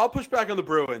push back on the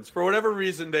Bruins. For whatever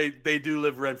reason, they do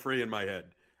live rent free in my head.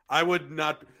 I would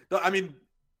not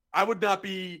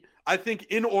be. I think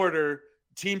in order,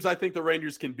 teams I think the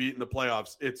Rangers can beat in the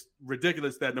playoffs. It's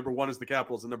ridiculous that number 1 is the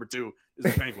Capitals and number 2 is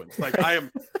the Penguins. Like,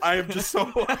 I'm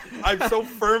so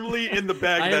firmly in the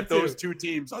bag that those two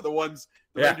teams are the ones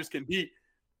the Rangers can beat.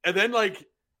 And then like,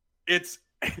 it's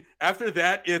after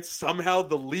that, it's somehow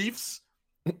the Leafs,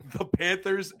 the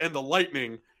Panthers, and the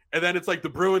Lightning, and then it's like the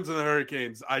Bruins and the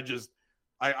Hurricanes. I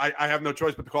have no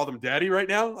choice but to call them daddy right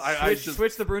now.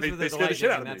 Switch the Bruins with the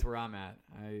Lightning, and that's where I'm at.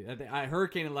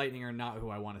 Hurricane and Lightning are not who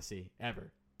I want to see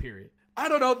ever. Period. I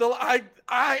don't know.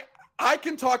 I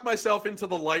can talk myself into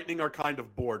the Lightning are kind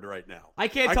of bored right now. I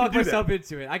can't talk myself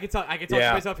into it. I can talk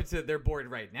myself into they're bored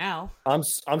right now. I'm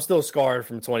still scarred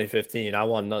from 2015. I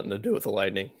want nothing to do with the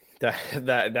Lightning.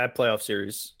 That playoff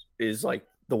series is like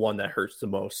the one that hurts the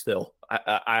most still.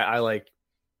 I like,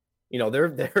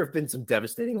 there have been some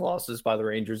devastating losses by the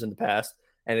Rangers in the past,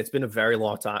 and it's been a very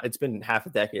long time. It's been half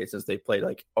a decade since they played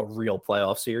like a real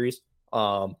playoff series.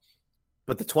 But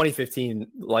the 2015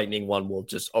 Lightning one will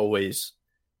just always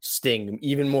sting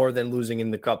even more than losing in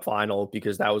the Cup final,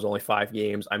 because that was only 5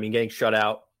 games. I mean, getting shut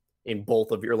out in both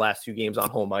of your last 2 games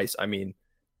on home ice. I mean,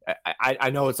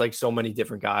 I know it's like so many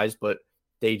different guys, but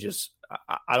they just,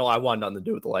 I want nothing to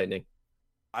do with the Lightning.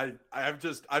 I've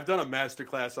done a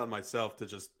masterclass on myself to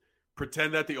just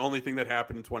pretend that the only thing that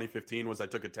happened in 2015 was I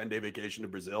took a 10-day vacation to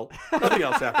Brazil. Nothing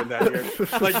else happened that year.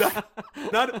 Like,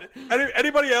 not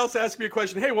anybody else asked me a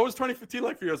question. Hey, what was 2015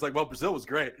 like for you? I was like, well, Brazil was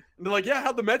great. And they're like, yeah,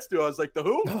 how'd the Mets do? I was like, the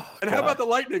who? And how about the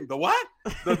Lightning? The what?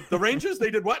 The Rangers? They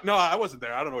did what? No, I wasn't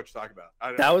there. I don't know what you're talking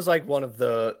about. That was like one of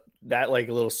that like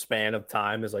little span of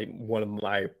time is like one of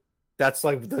my. That's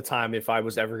like the time if I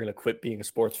was ever going to quit being a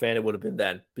sports fan, it would have been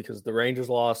then, because the Rangers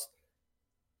lost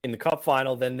in the Cup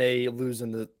final, then they lose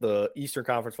in the Eastern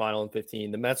Conference final in 15.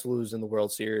 The Mets lose in the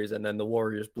World Series, and then the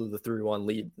Warriors blew the 3-1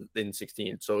 lead in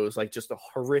 16. So it was like just a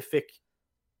horrific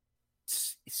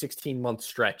 16-month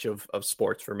stretch of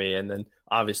sports for me. And then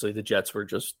obviously the Jets were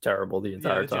just terrible the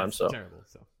entire time. So terrible.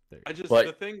 So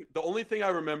the only thing I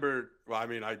remember, well, I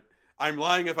mean, I'm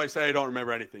lying if I say I don't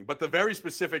remember anything, but the very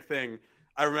specific thing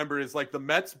I remember is like the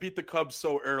Mets beat the Cubs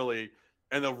so early,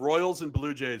 and the Royals and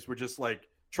Blue Jays were just like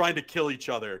trying to kill each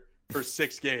other for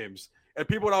 6 games. And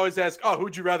people would always ask, oh,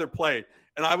 who'd you rather play?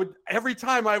 And every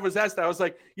time I was asked that, I was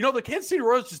like, the Kansas City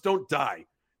Royals just don't die.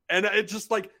 And it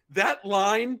just like that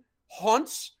line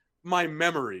haunts my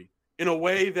memory in a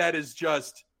way that is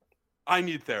just, I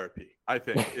need therapy, I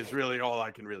think, is really all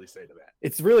I can really say to that.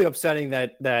 It's really upsetting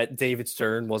that David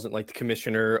Stern wasn't like the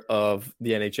commissioner of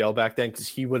the NHL back then, because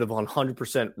he would have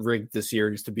 100% rigged the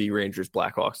series to be Rangers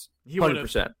Blackhawks.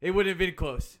 100%. It would have been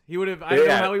close. He would have. I don't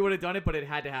know how he would have done it, but it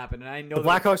had to happen. And I know the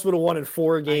Blackhawks would have won in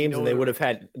 4 games, and they would have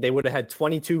had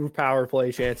 22 power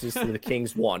play chances to the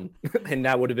Kings 1, and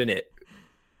that would have been it.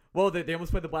 Well, they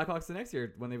almost played the Blackhawks the next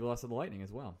year when they lost to the Lightning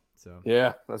as well. So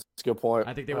yeah, that's a good point.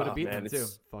 I think they would have beaten them too.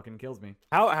 Fucking kills me.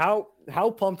 How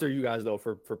pumped are you guys though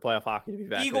for playoff hockey to be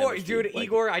back?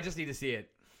 Igor, I just need to see it.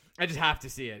 I just have to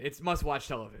see it. It's must-watch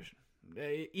television.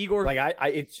 Igor, like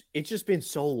it's just been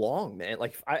so long, man.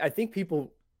 Like I think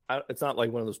people, it's not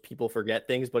like one of those people forget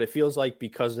things, but it feels like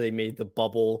because they made the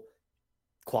bubble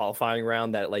qualifying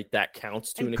round that like that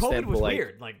counts to an extent. COVID was like,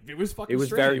 weird. Like it was fucking. It was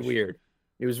strange. very weird.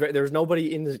 It was there was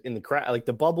nobody in the crowd. Like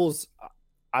the bubbles,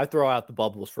 I throw out the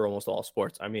bubbles for almost all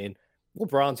sports. I mean,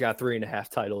 LeBron's got 3.5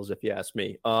 titles, if you ask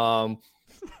me,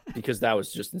 because that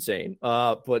was just insane.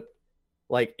 But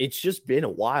like, it's just been a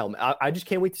while. I just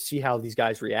can't wait to see how these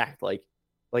guys react. Like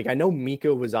I know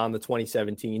Mika was on the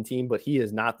 2017 team, but he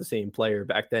is not the same player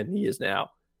back then he is now.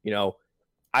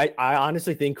 I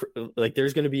honestly think like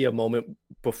there's going to be a moment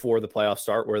before the playoffs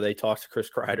start where they talk to Chris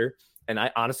Kreider. And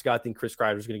I honestly think Chris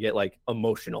Kreider is going to get like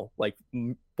emotional, like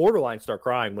borderline start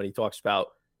crying when he talks about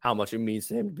how much it means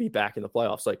to him to be back in the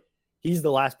playoffs. Like he's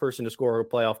the last person to score a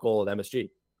playoff goal at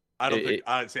MSG. I don't think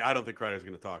Kreider's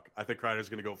going to talk. I think Kreider's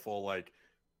going to go full like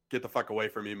get the fuck away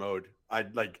from me mode.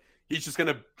 He's just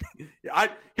going to.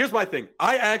 Here's my thing.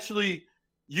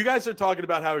 You guys are talking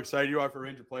about how excited you are for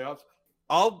Ranger playoffs.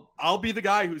 I'll be the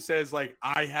guy who says like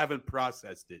I haven't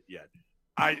processed it yet.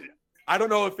 I don't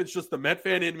know if it's just the Met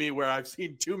fan in me where I've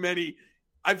seen too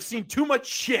much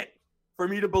shit for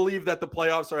me to believe that the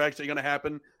playoffs are actually going to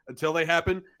happen until they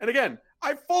happen. And again,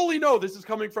 I fully know this is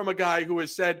coming from a guy who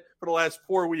has said for the last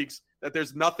 4 weeks that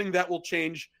there's nothing that will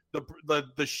change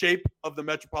the shape of the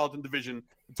Metropolitan Division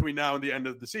between now and the end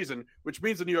of the season, which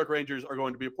means the New York Rangers are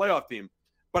going to be a playoff team.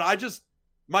 But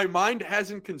my mind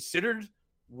hasn't considered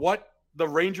what the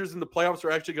Rangers in the playoffs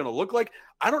are actually going to look like.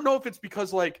 I don't know if it's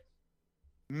because like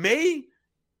May,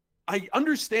 I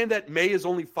understand that May is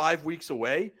only 5 weeks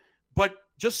away, but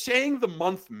just saying the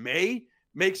month May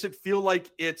makes it feel like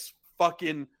it's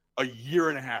fucking a year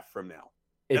and a half from now.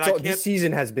 This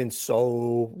season has been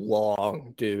so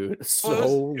long, dude.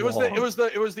 It was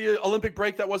the Olympic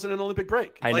break that wasn't an Olympic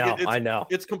break. I know.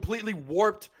 It's completely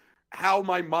warped how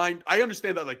my mind. I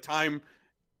understand that like time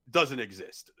doesn't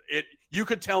exist. You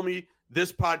could tell me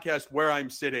this podcast where I'm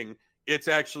sitting, it's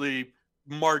actually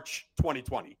March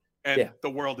 2020 and the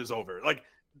world is over. Like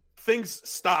things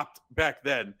stopped back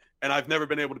then and I've never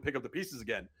been able to pick up the pieces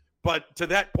again. But to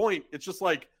that point, it's just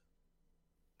like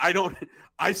I've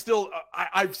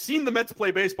seen the Mets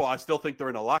play baseball. I still think they're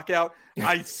in a lockout.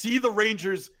 I see the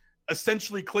Rangers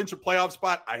essentially clinch a playoff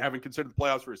spot. I haven't considered the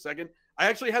playoffs for a second. I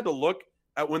actually had to look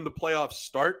at when the playoffs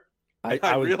start.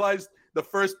 I realized the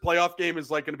first playoff game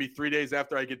is like going to be 3 days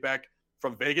after I get back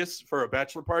from Vegas for a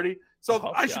bachelor party.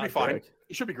 So I should be fine. Greg.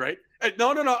 It should be great.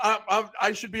 No.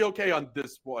 I should be okay on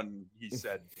this one, he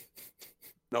said.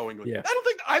 Knowingly. Yeah. I don't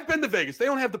think I've been to Vegas. They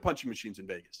don't have the punching machines in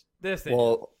Vegas.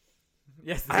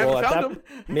 Yes, I haven't found them.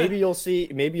 Maybe you'll see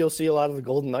a lot of the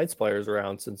Golden Knights players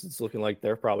around since it's looking like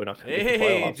they're probably not going to get the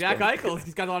playoffs. Jack Eichel,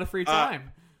 he's got a lot of free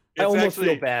time. I almost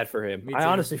feel bad for him. I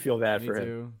honestly feel bad for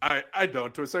him. I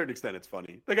don't. To a certain extent, it's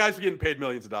funny. The guy's getting paid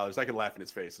millions of dollars. I can laugh in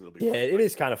his face and it'll be it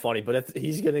is kind of funny. But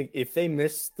if they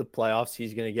miss the playoffs,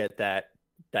 he's gonna get that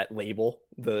that label,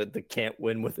 the can't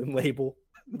win with him label,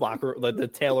 locker the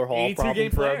Taylor Hall 82 problem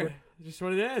game forever. player. Just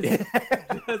what it is.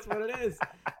 That's what it is.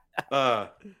 I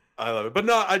love it. But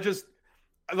no, I just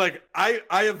like I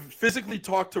have physically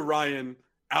talked to Ryan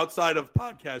outside of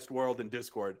podcast world and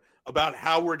Discord about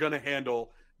how we're going to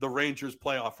handle the Rangers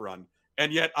playoff run.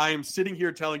 And yet I am sitting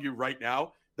here telling you right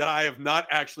now that I have not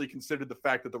actually considered the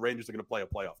fact that the Rangers are going to play a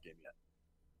playoff game yet.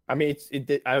 I mean,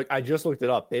 I just looked it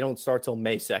up. They don't start till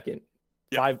May 2nd.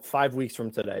 Yeah. 5 weeks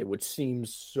from today, which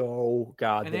seems so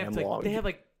goddamn long. They have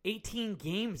like 18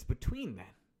 games between then,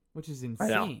 which is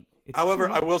insane. However,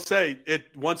 I will say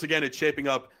once again, it's shaping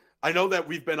up. I know that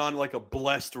we've been on like a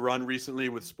blessed run recently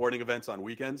with sporting events on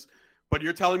weekends, but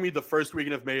you're telling me the first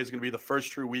weekend of May is going to be the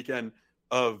first true weekend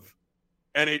of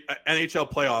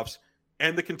NHL playoffs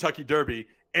and the Kentucky Derby,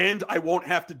 and I won't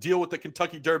have to deal with the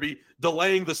Kentucky Derby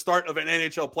delaying the start of an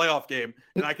NHL playoff game,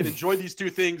 and I can enjoy these two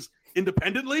things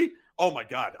independently. Oh my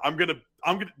God, I'm gonna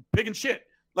pig and shit.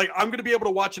 Like, I'm gonna be able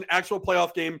to watch an actual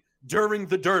playoff game during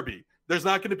the Derby. There's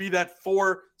not gonna be that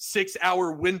 4-6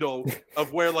 hour window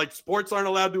of where like sports aren't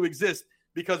allowed to exist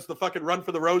because the fucking Run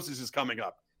for the Roses is coming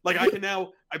up. Like, I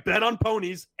bet on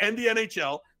ponies and the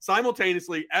NHL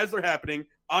simultaneously as they're happening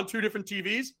on two different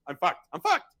TVs. I'm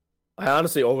fucked. I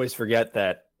honestly always forget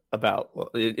that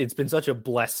it's been such a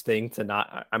blessed thing to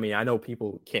not. I mean, I know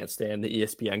people can't stand the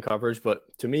ESPN coverage, but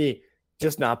to me,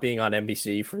 just not being on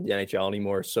NBC for the NHL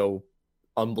anymore is so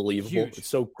unbelievable. Huge. It's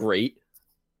so great.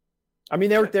 I mean,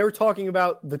 they were talking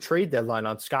about the trade deadline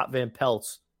on Scott Van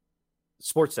Pelt's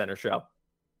SportsCenter show.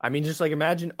 I mean, just like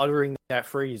imagine uttering that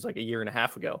phrase like a year and a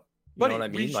half ago. You know what I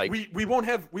mean? We won't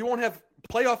have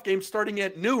playoff games starting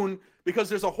at noon because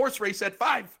there's a horse race at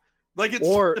 5.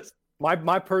 Like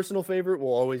my personal favorite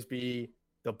will always be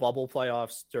the bubble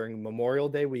playoffs during Memorial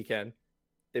Day weekend.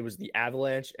 It was the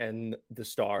Avalanche and the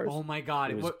Stars. Oh my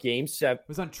God! It was Game 7. It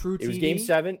was on True TV. It was Game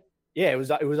 7. Yeah, it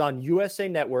was on USA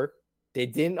Network. They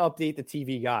didn't update the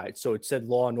TV guide, so it said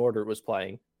Law and Order was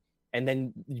playing, and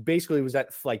then basically it was at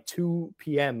like 2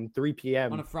 p.m., 3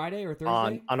 p.m. on a Friday or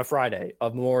Thursday. On a Friday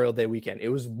of Memorial Day weekend. It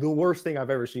was the worst thing I've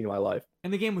ever seen in my life.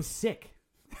 And the game was sick.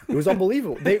 It was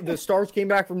unbelievable. The Stars came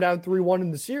back from down 3-1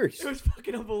 in the series. It was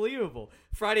fucking unbelievable.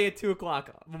 Friday at 2:00,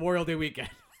 Memorial Day weekend.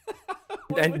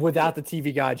 And without the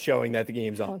TV guide showing that the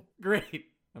game's on. Great.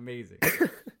 Amazing. The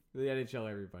NHL,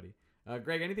 everybody.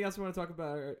 Greg, anything else you want to talk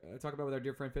about with our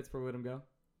dear friend Fitz before we let him go?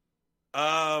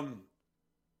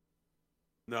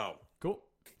 No. Cool.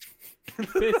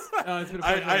 Fitz, it's been a pleasure.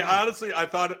 I honestly, I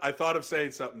thought of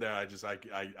saying something there.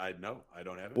 I no, I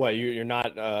don't have it. What, you're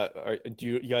not, do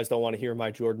you guys don't want to hear my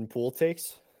Jordan Poole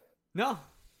takes? No.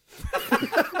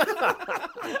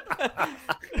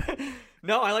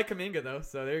 No, I like Kuminga though,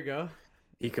 so there you go.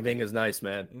 Kuminga's nice,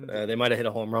 man. They might have hit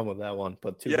a home run with that one,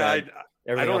 but too bad.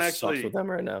 Everything else sucks with them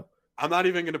right now. I'm not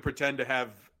even going to pretend to have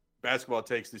basketball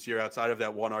takes this year outside of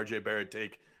that one RJ Barrett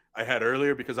take I had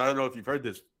earlier, because I don't know if you've heard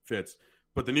this, Fitz,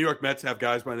 but the New York Mets have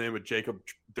guys by the name of Jacob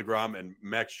deGrom and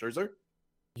Max Scherzer.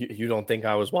 You don't think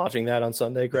I was watching that on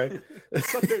Sunday, Greg?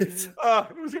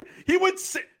 He went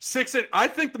six. I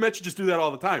think the Mets should just do that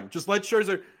all the time. Just let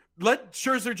Scherzer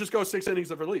just go 6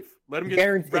 innings of relief. Let him get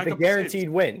it's a guaranteed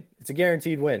win. It's a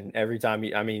guaranteed win every time.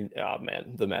 I mean, oh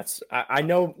man, the Mets. I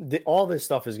know all this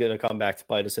stuff is going to come back to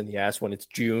bite us in the ass when it's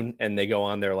June and they go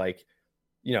on their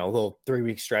little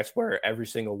 3-week stretch where every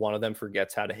single one of them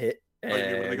forgets how to hit. And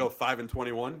when they go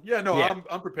 5-21. Yeah, no, yeah.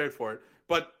 I'm prepared for it.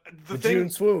 But the thing, June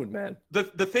swoon, man. The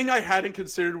thing I hadn't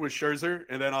considered was Scherzer,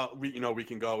 and then we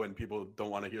can go, and people don't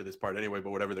want to hear this part anyway,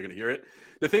 but whatever, they're going to hear it.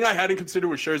 The thing I hadn't considered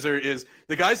with Scherzer is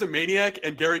the guy's a maniac,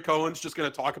 and Gary Cohen's just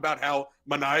going to talk about how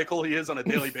maniacal he is on a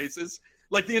daily basis.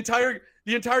 Like the entire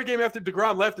game after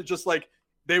DeGrom left, it's just like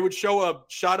they would show a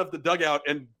shot of the dugout,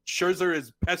 and Scherzer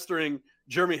is pestering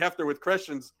Jeremy Hefner with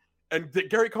questions, and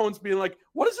Gary Cohen's being like,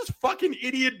 "What is this fucking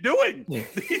idiot doing?"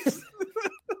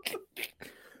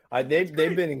 They've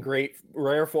been in great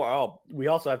rare form. Oh, we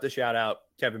also have to shout out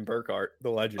Kevin Burkhardt, the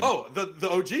legend. Oh, the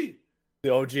OG. The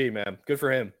OG, man. Good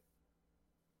for him.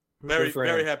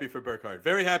 Very happy for Burkhardt.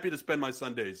 Very happy to spend my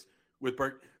Sundays with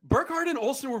Burkhardt and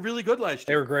Olsen were really good last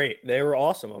year. They were great. They were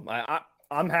awesome.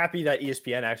 I'm happy that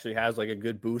ESPN actually has like a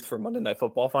good booth for Monday Night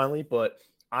Football finally, but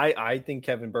I think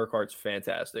Kevin Burkhardt's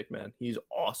fantastic, man. He's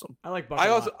awesome. I like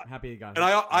Burkhardt. I'm happy he got him.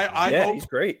 And I hope he's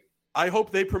great. I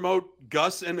hope they promote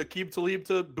Gus and Aqib Talib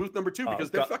to booth number 2 because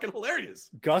they're fucking hilarious.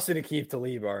 Gus and Aqib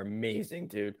Talib are amazing,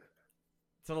 dude.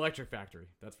 It's an electric factory,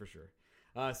 that's for sure.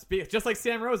 Just like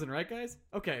Sam Rosen, right, guys?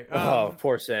 Okay.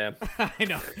 Poor Sam. I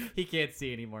know he can't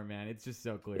see anymore, man. It's just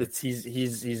so clear.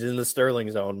 He's in the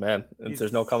Sterling zone, man.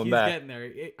 There's no coming back. He's getting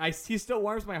there. He still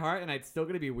warms my heart, and it's still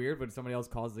gonna be weird when somebody else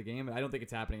calls the game. I don't think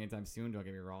it's happening anytime soon. Don't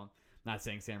get me wrong. I'm not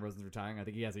saying Sam Rosen's retiring. I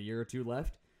think he has a year or two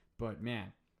left. But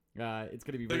man, it's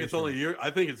gonna be. I think it's only a year. I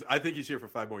think he's here for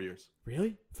 5 more years.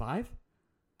 Really? 5?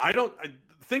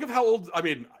 Think of how old. I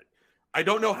mean, I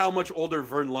don't know how much older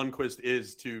Vern Lundquist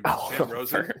is to Sam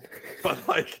Rosen, but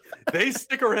like they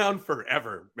stick around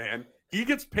forever, man. He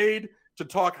gets paid to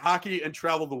talk hockey and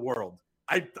travel the world.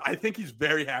 I think he's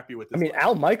very happy with this. I mean,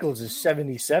 Al Michaels is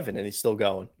 77 and he's still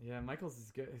going. Yeah, Michaels is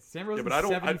good. Sam Rosen's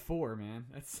 74, man.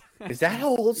 Is that how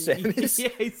old Sam is? Yeah,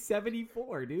 he's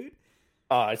 74, dude.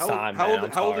 Oh, it's time.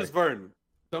 How old is Vern?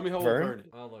 Tell me how old Vern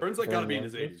is. Vern's like got to be in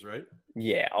his 80s, right?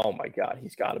 Yeah. Oh my God,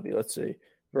 he's got to be. Let's see.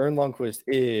 Vern Lundquist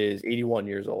is 81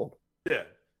 years old. Yeah.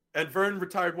 And Vern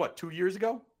retired, 2 years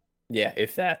ago? Yeah,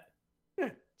 if that. Yeah.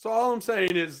 So all I'm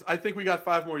saying is I think we got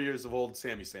 5 more years of old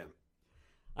Sammy Sam.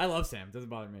 I love Sam. It doesn't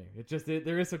bother me. It just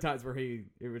there is some times where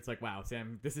it's like, wow,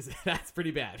 Sam, that's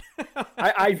pretty bad.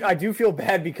 I do feel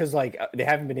bad because like they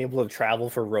haven't been able to travel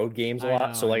for road games a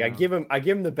lot. So like I give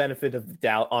him the benefit of the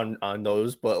doubt on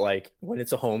those, but like when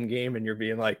it's a home game and you're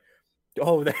being like,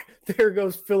 oh, there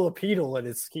goes Filipino and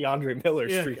it's Keandre Miller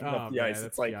streaking up the ice.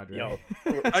 It's like, yo.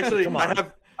 Actually,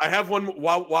 I have one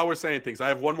while we're saying things. I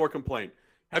have one more complaint.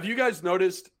 Have you guys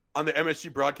noticed on the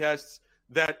MSG broadcasts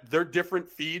that their different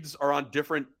feeds are on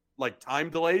different like time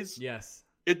delays? Yes.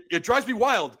 It drives me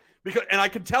wild and I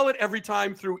can tell it every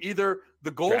time through either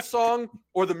the goal song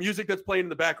or the music that's playing in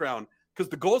the background, because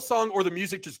the goal song or the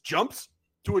music just jumps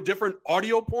to a different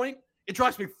audio point. It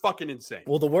drives me fucking insane.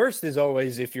 Well, the worst is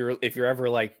always if you're ever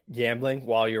like gambling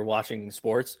while you're watching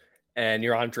sports and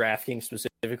you're on DraftKings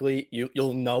specifically,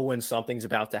 you'll know when something's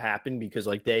about to happen because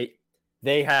like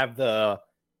they have the,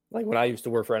 like when I used to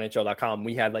work for NHL.com,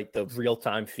 we had like the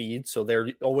real-time feed. So they're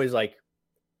always like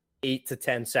 8 to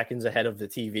 10 seconds ahead of the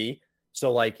TV.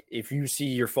 So like if you see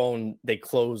your phone, they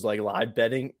close like live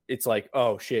betting, it's like,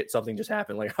 oh shit, something just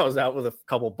happened. Like I was out with a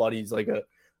couple buddies like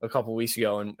a couple weeks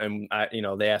ago and I,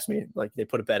 they asked me, like they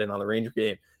put a bet in on the Ranger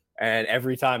game. And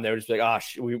every time they would just be like,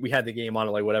 we had the game on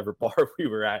at like whatever bar we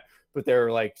were at. But they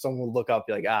were like, someone would look up,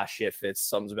 be like, shit, Fitz,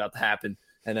 something's about to happen.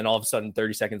 And then all of a sudden,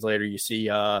 30 seconds later, you see,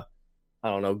 I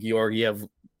don't know, Georgiev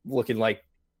looking like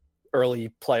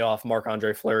early playoff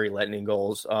Marc-Andre Fleury letting in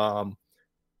goals.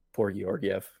 Poor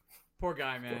Georgiev. Poor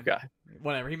guy, man. Poor guy.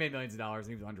 Whatever. He made millions of dollars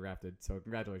and he was undrafted. So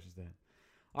congratulations to him.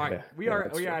 All right. We are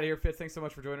out of here. Fitz, thanks so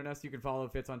much for joining us. You can follow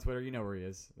Fitz on Twitter. You know where he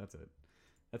is. That's it.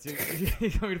 That's it. You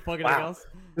want me to plug anything else?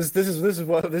 This is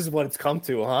what it's come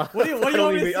to, huh? What do you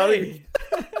want me to say?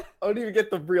 I don't even get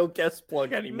the real guest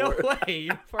plug anymore. No way.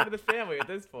 You're part of the family at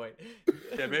this point.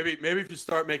 Yeah, maybe if you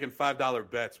start making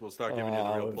 $5 bets, we'll start giving you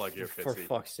the real plug here, Fitzy. For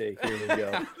fuck's sake, here we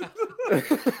go.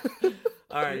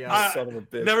 All right, yeah. Son of a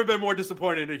bitch. Never been more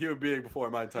disappointed in a human being before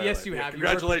in my entire life. Yes, you have.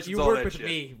 Congratulations. You work with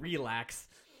me. Relax.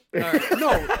 Right.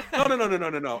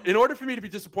 No. In order for me to be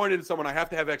disappointed in someone, I have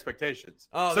to have expectations.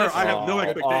 Oh, sir, I have no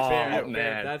expectations. Fair,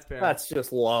 man. That's fair. That's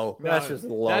just low. That's just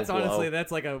low. That's honestly,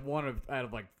 that's like a 1 out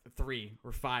of like 3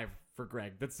 or 5 for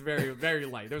Greg. That's very, very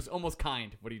light. That was almost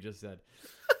kind what he just said.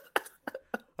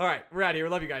 All right, we're out of here.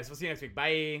 Love you guys. We'll see you next week.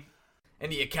 Bye.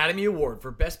 And the Academy Award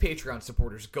for Best Patreon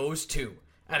supporters goes to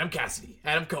Adam Cassidy,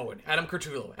 Adam Cohen, Adam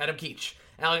Curtulo, Adam Keach,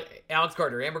 Alex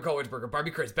Carter, Amber Cohensberger,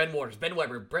 Barbie Chris, Ben Waters, Ben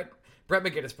Weber, Brett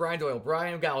McGinnis, Brian Doyle,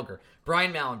 Brian Gallagher,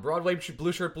 Brian Mallon, Broadway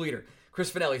Blue Shirt Bleeder,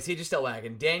 Chris Finelli, CJ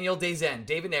Stellwagen, Daniel Dazen,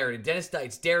 David Narrative, Dennis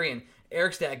Dietz, Darian,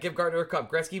 Eric Stagg, Give Gardner a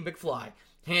Cup, Gretzky, McFly,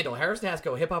 Handel, Harris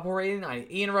Nasco, Hip Hop Horror 89,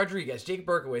 Ian Rodriguez, Jake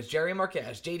Berkowitz, Jerry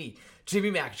Marquez, JD,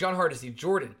 Jimmy Mack, John Hardesty,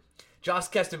 Jordan, Josh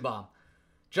Kestenbaum,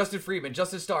 Justin Friedman,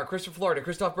 Justin Starr, Christopher Florida,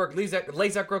 Christoph Burke,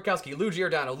 Lazak Grokowski, Lou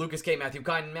Giordano, Lucas K, Matthew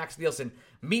Kine, Max Nielsen,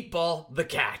 Meatball the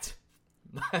Cat,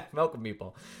 Malcolm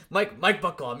Meatball, Mike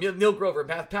Bucklaw, Neil Grover,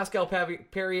 Pascal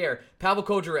Perrier, Pavel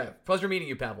Kojarev. Pleasure meeting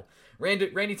you, Pavel. Randy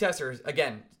Tesser,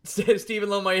 again, Stephen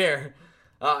Lomayer,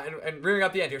 and rearing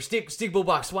up the end here, Steve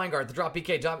Bullbox, Swingard, The Drop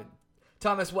BK,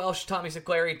 Thomas Welsh, Tommy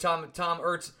Sinclair, Tom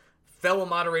Ertz, fellow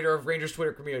moderator of Rangers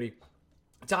Twitter community,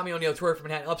 Tommy O'Neill, Tour from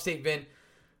Manhattan, Upstate Vin,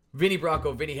 Vinny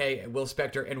Bracco, Vinny Hay, Will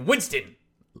Spector, and Winston,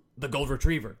 the Gold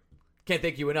Retriever. Can't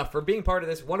thank you enough for being part of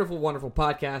this wonderful, wonderful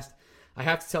podcast. I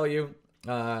have to tell you,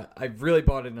 I've really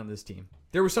bought in on this team.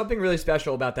 There was something really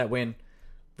special about that win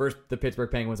versus the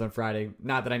Pittsburgh Penguins on Friday.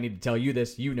 Not that I need to tell you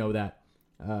this, you know that.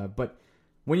 But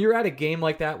when you're at a game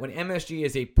like that, when MSG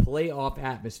is a playoff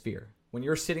atmosphere, when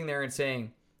you're sitting there and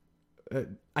saying,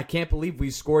 I can't believe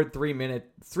we scored 3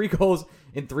 goals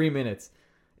in 3 minutes.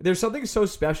 there's something so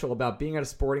special about being at a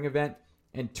sporting event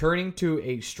and turning to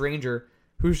a stranger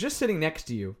who's just sitting next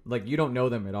to you, like you don't know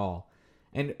them at all.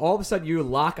 And all of a sudden you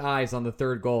lock eyes on the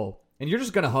third goal and you're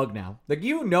just going to hug now. Like,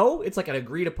 it's like an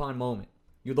agreed upon moment.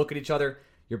 You look at each other,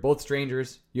 you're both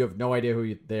strangers, you have no idea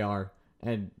who they are,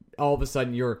 and all of a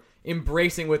sudden you're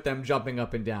embracing with them, jumping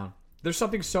up and down. There's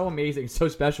something so amazing, so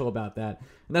special about that.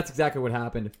 And that's exactly what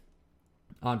happened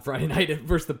on Friday night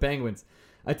versus the Penguins.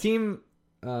 A team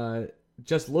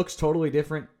just looks totally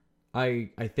different. I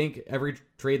think every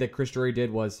trade that Chris Drury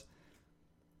did was,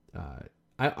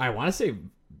 I want to say,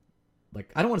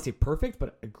 like, I don't want to say perfect,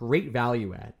 but a great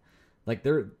value add. Like,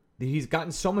 he's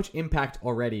gotten so much impact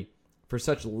already for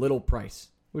such little price,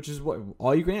 which is what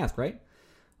all you can ask, right?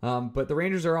 But the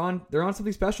Rangers they're on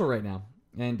something special right now.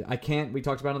 And we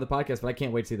talked about it on the podcast, but I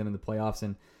can't wait to see them in the playoffs.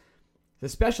 And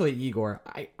especially Igor.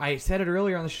 I said it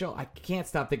earlier on the show, I can't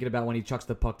stop thinking about when he chucks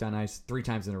the puck down ice 3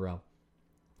 times in a row.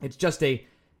 It's just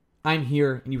I'm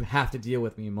here and you have to deal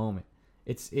with me moment.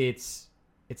 It's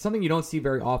something you don't see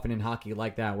very often in hockey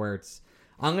like that, where it's,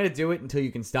 I'm going to do it until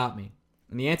you can stop me.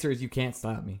 And the answer is you can't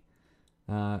stop me.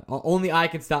 Only I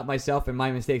can stop myself, and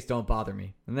my mistakes don't bother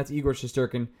me. And that's Igor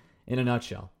Shesterkin in a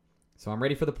nutshell. So I'm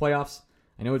ready for the playoffs.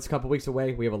 I know it's a couple weeks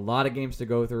away. We have a lot of games to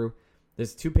go through.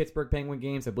 There's 2 Pittsburgh Penguin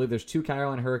games. I believe there's 2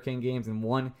 Carolina Hurricane games and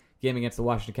 1 game against the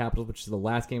Washington Capitals, which is the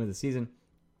last game of the season,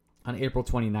 on April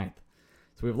 29th.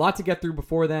 So we have a lot to get through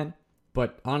before then.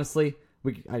 But honestly,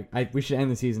 we should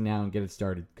end the season now and get it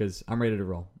started, because I'm ready to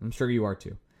roll. I'm sure you are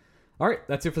too. All right,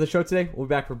 that's it for the show today. We'll be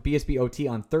back for BSB OT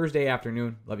on Thursday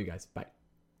afternoon. Love you guys. Bye.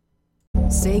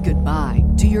 Say goodbye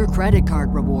to your credit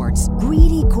card rewards.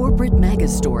 Greedy corporate mega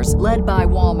stores, led by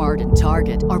Walmart and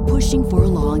Target, are pushing for a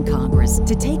law in Congress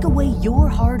to take away your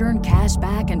hard-earned cash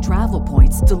back and travel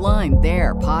points to line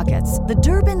their pockets. The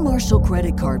Durbin-Marshall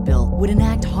credit card bill would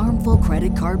enact harmful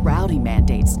credit card routing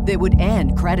mandates that would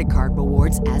end credit card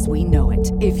rewards as we know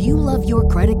it. If you love your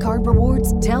credit card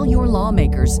rewards, tell your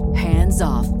lawmakers, hands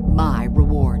off my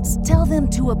rewards. Tell them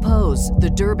to oppose the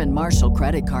Durbin-Marshall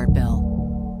credit card bill.